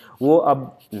एजेंसीज थी वो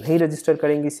अब नहीं रजिस्टर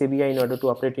करेंगी सेबीआई in order to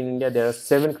operate in India. There are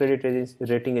 7 credit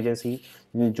rating agency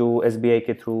जो एसबीआई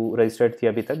के थ्रू रजिस्टर्ड थी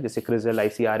अभी तक, जैसे क्रिजल,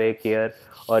 आईसीआरए, केयर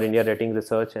और India rating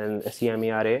research and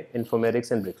सीएमईआरए,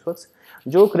 इन्फोमेरिक्स and ब्रिक्सवर्क्स।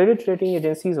 जो क्रेडिट रेटिंग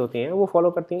एजेंसीज होती हैं वो फॉलो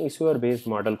करती हैं इश्यूअर बेस्ड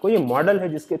मॉडल को। ये मॉडल है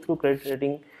जिसके through credit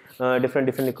rating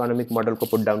different economic model को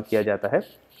पुट डाउन किया जाता है।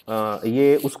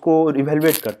 ये उसको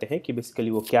इवेलुएट करते हैं कि बेसिकली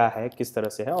वो क्या है, किस तरह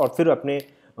से है, और फिर अपने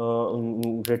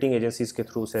रेटिंग एजेंसीज के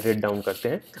थ्रू से रेट डाउन करते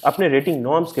हैं, अपने रेटिंग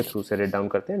नॉर्म्स के थ्रू से रेट डाउन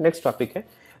करते हैं। नेक्स्ट टॉपिक है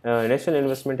national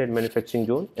investment and manufacturing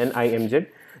zone, NIMZ।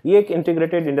 ये एक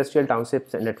इंटीग्रेटेड इंडस्ट्रियल टाउनशिप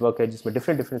नेटवर्क है जिसमें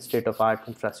different state of art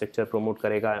infrastructure promote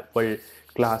करेगा वर्ल्ड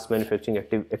क्लास मैन्युफैक्चरिंग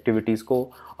एक्टिविटीज़ को।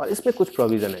 और इसमें कुछ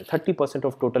प्रोविज़न है। 30%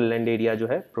 ऑफ टोटल लैंड एरिया जो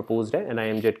है प्रपोज्ड है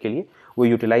NIMZ के लिए, वो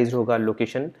यूटिलाइज होगा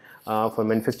location for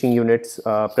manufacturing units.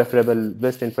 Preferable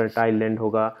waste infertile land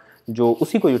होगा जो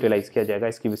उसी को यूटिलाइज किया जाएगा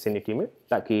इसकी विसिनिटी में,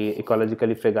 ताकि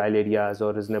इकोलॉजिकली फ्रेगाइल एरियाज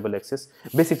और रीजनेबल एक्सेस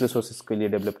बेसिक रिसोर्सेज के लिए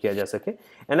डेवलप किया जा सके।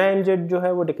 NIMZ जो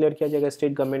है वो डिक्लेयर किया जाएगा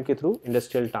स्टेट गवर्नमेंट के through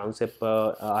industrial township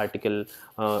article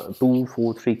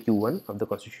 243Q1 of the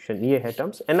constitution. ये है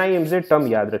टर्म्स। NIMZ टर्म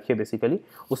याद रखिए बेसिकली।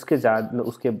 उसके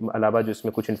अलावा जो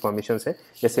इसमें कुछ इन्फॉर्मेशन है,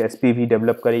 जैसे SPV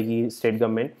डेवलप करेगी स्टेट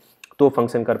गवर्नमेंट तो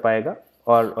फंक्शन कर पाएगा।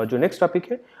 और जो नेक्स्ट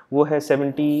टॉपिक है वो है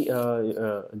 70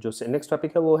 जो नेक्स्ट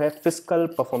टॉपिक है वो है fiscal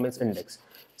performance index.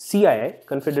 CII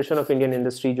confederation of Indian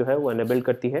industry जो है वो एनेबल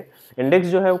करती है। इंडेक्स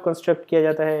जो है वो कंस्ट्रक्ट किया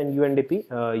जाता है UNDP,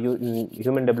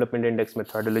 human development index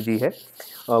methodology है,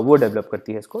 वो डेवलप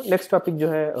करती है इसको। नेक्स्ट टॉपिक जो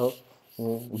है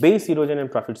base erosion and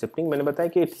profit shifting. मैंने बताया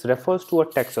कि it's refers to a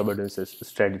tax avoidance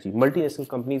strategy. Multinational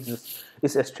companies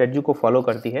इस स्ट्रेटजी को फॉलो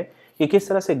करती हैं कि किस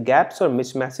तरह से गैप्स और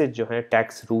मिसमैचेज जो हैं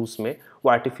टैक्स रूल्स में,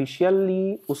 वो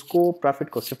आर्टिफिशियली उसको प्रॉफिट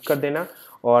को शिफ्ट कर देना,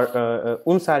 और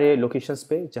उन सारे लोकेशंस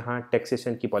पे जहाँ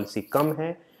टैक्सेशन की पॉलिसी कम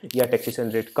है, या टैक्सेशन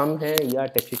रेट कम है, या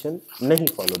टैक्सेशन नहीं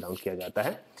फॉलो डाउन किया जाता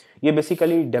है। ये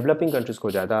बेसिकली डेवलपिंग कंट्रीज़ को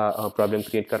ज़्यादा प्रॉब्लम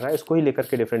क्रिएट कर रहा है। इसको ही लेकर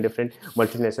के डिफरेंट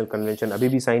मल्टीनेशनल कन्वेंशन अभी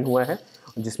भी साइन हुआ है,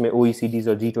 जिसमें OECDs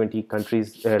और G20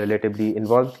 कंट्रीज़ रिलेटिवली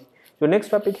इन्वॉल्व। जो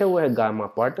नेक्स्ट टॉपिक है वो है गामा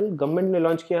पोर्टल। गवर्नमेंट ने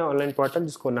लॉन्च किया है ऑनलाइन पोर्टल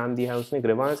जिसको नाम दिया है उसने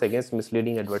grievance against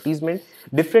misleading advertisement.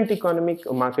 Different economic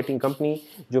marketing company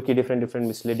जो कि different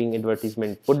misleading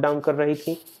advertisement put down कर रही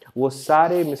थी, वो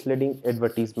सारे मिसलीडिंग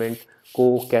एडवर्टीजमेंट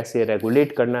को कैसे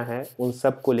रेगुलेट करना है, उन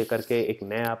सब को लेकर के एक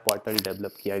नया पोर्टल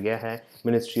डेवलप किया गया है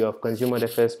मिनिस्ट्री ऑफ कंज्यूमर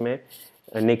अफेयर्स में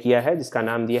ने किया है, जिसका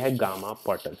नाम दिया है गामा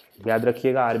पोर्टल। याद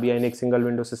रखिएगा RBI ने एक सिंगल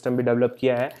विंडो सिस्टम भी डेवलप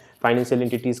किया है फाइनेंशियल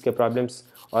एंटिटीज़ के प्रॉब्लम्स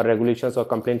और रेगुलेशंस और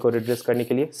कंप्लेंट को रिड्रेस करने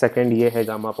के लिए। सेकंड ये है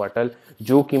गामा पोर्टल,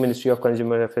 जो कि मिनिस्ट्री ऑफ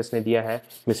कंज्यूमर अफेयर्स ने दिया है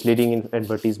मिसलीडिंग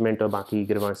एडवर्टीजमेंट और बाकी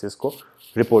ग्रीवांसेस को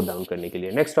रिपोर्ट डाउन करने के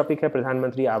लिए। नेक्स्ट टॉपिक है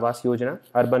प्रधानमंत्री आवास योजना,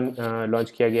 अर्बन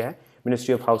लॉन्च किया गया है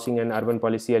ministry of housing and urban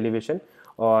policy elevation,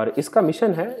 और इसका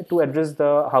मिशन है to address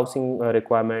the housing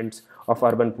requirements of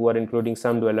urban poor including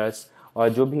some dwellers, और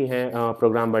जो भी हैं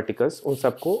प्रोग्राम वर्टिकल्स उन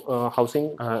सबको हाउसिंग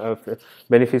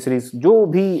बेनिफिशरीज, जो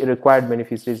भी रिक्वायर्ड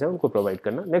बेनिफिशरीज हैं उनको प्रोवाइड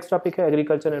करना। नेक्स्ट टॉपिक है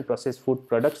agriculture and process food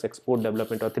products export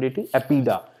development authority,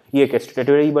 APEDA. ये एक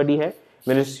स्टैट्यूटरी बॉडी है,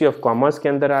 मिनिस्ट्री ऑफ कॉमर्स के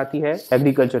अंदर आती है,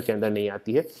 एग्रीकल्चर के अंदर नहीं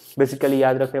आती है। बेसिकली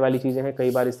याद रखने वाली चीज़ें हैं,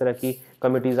 कई बार इस तरह की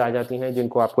कमिटीज़ आ जाती हैं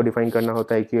जिनको आपको डिफाइन करना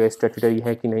होता है कि ये स्टैट्यूटरी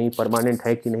है कि नहीं, परमानेंट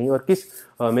है कि नहीं, और किस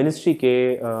मिनिस्ट्री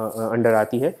के अंडर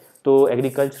आती है। तो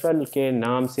एग्रीकल्चरल के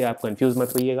नाम से आप कंफ्यूज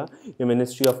मत होइएगा, ये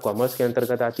मिनिस्ट्री ऑफ कॉमर्स के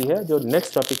अंतर्गत आती है। जो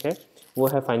नेक्स्ट टॉपिक है वो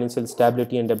है financial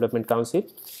stability and development council.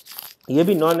 ये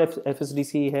भी नॉन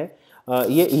FSDC है।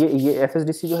 ये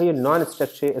FSDC जो है ये नॉन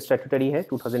स्टैट्यूटरी है,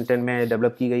 2010 में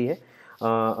डेवलप की गई है,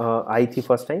 आई थी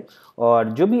फर्स्ट टाइम। और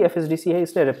जो भी FSDC है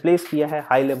इसने रिप्लेस किया है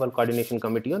high level coordination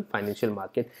committee on financial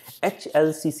market,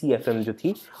 HLCCFM जो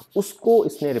थी उसको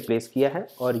इसने रिप्लेस किया है।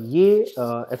 और ये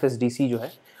FSDC जो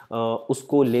है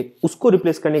उसको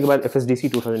रिप्लेस करने के बाद FSDC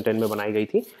 2010 में बनाई गई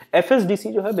थी।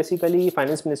 FSDC जो है बेसिकली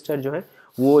फाइनेंस मिनिस्टर जो है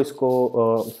वो इसको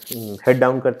हेड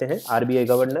डाउन करते हैं, RBI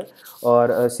गवर्नर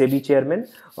और सेबी चेयरमैन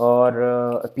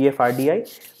और PFRDI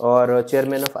और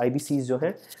चेयरमैन ऑफ IBCs जो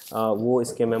हैं वो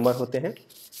इसके मेंबर होते हैं।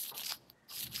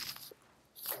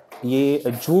 ये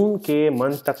जून के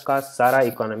मंथ तक का सारा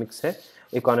इकोनॉमिक्स है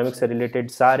इकोनॉमिक्स से रिलेटेड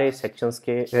सारे सेक्शंस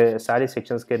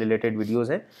के रिलेटेड वीडियोस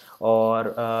हैं।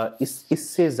 और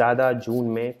इससे ज़्यादा जून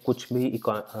में कुछ भी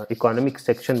इकोनॉमिक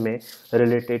सेक्शन में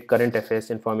रिलेटेड करंट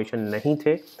अफेयर्स इंफॉर्मेशन नहीं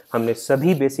थे। हमने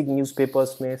सभी बेसिक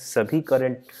न्यूज़पेपर्स में, सभी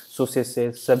करंट सोर्सेस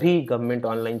से, सभी गवर्नमेंट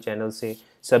ऑनलाइन चैनल से,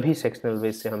 सभी सेक्शनल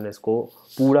वेज से हमने इसको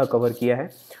पूरा कवर किया है।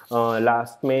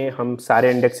 लास्ट में हम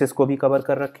सारे इंडेक्सेस को भी कवर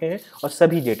कर रखे हैं और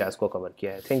सभी डेटास को कवर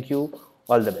किया है। Thank you,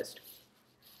 all the best.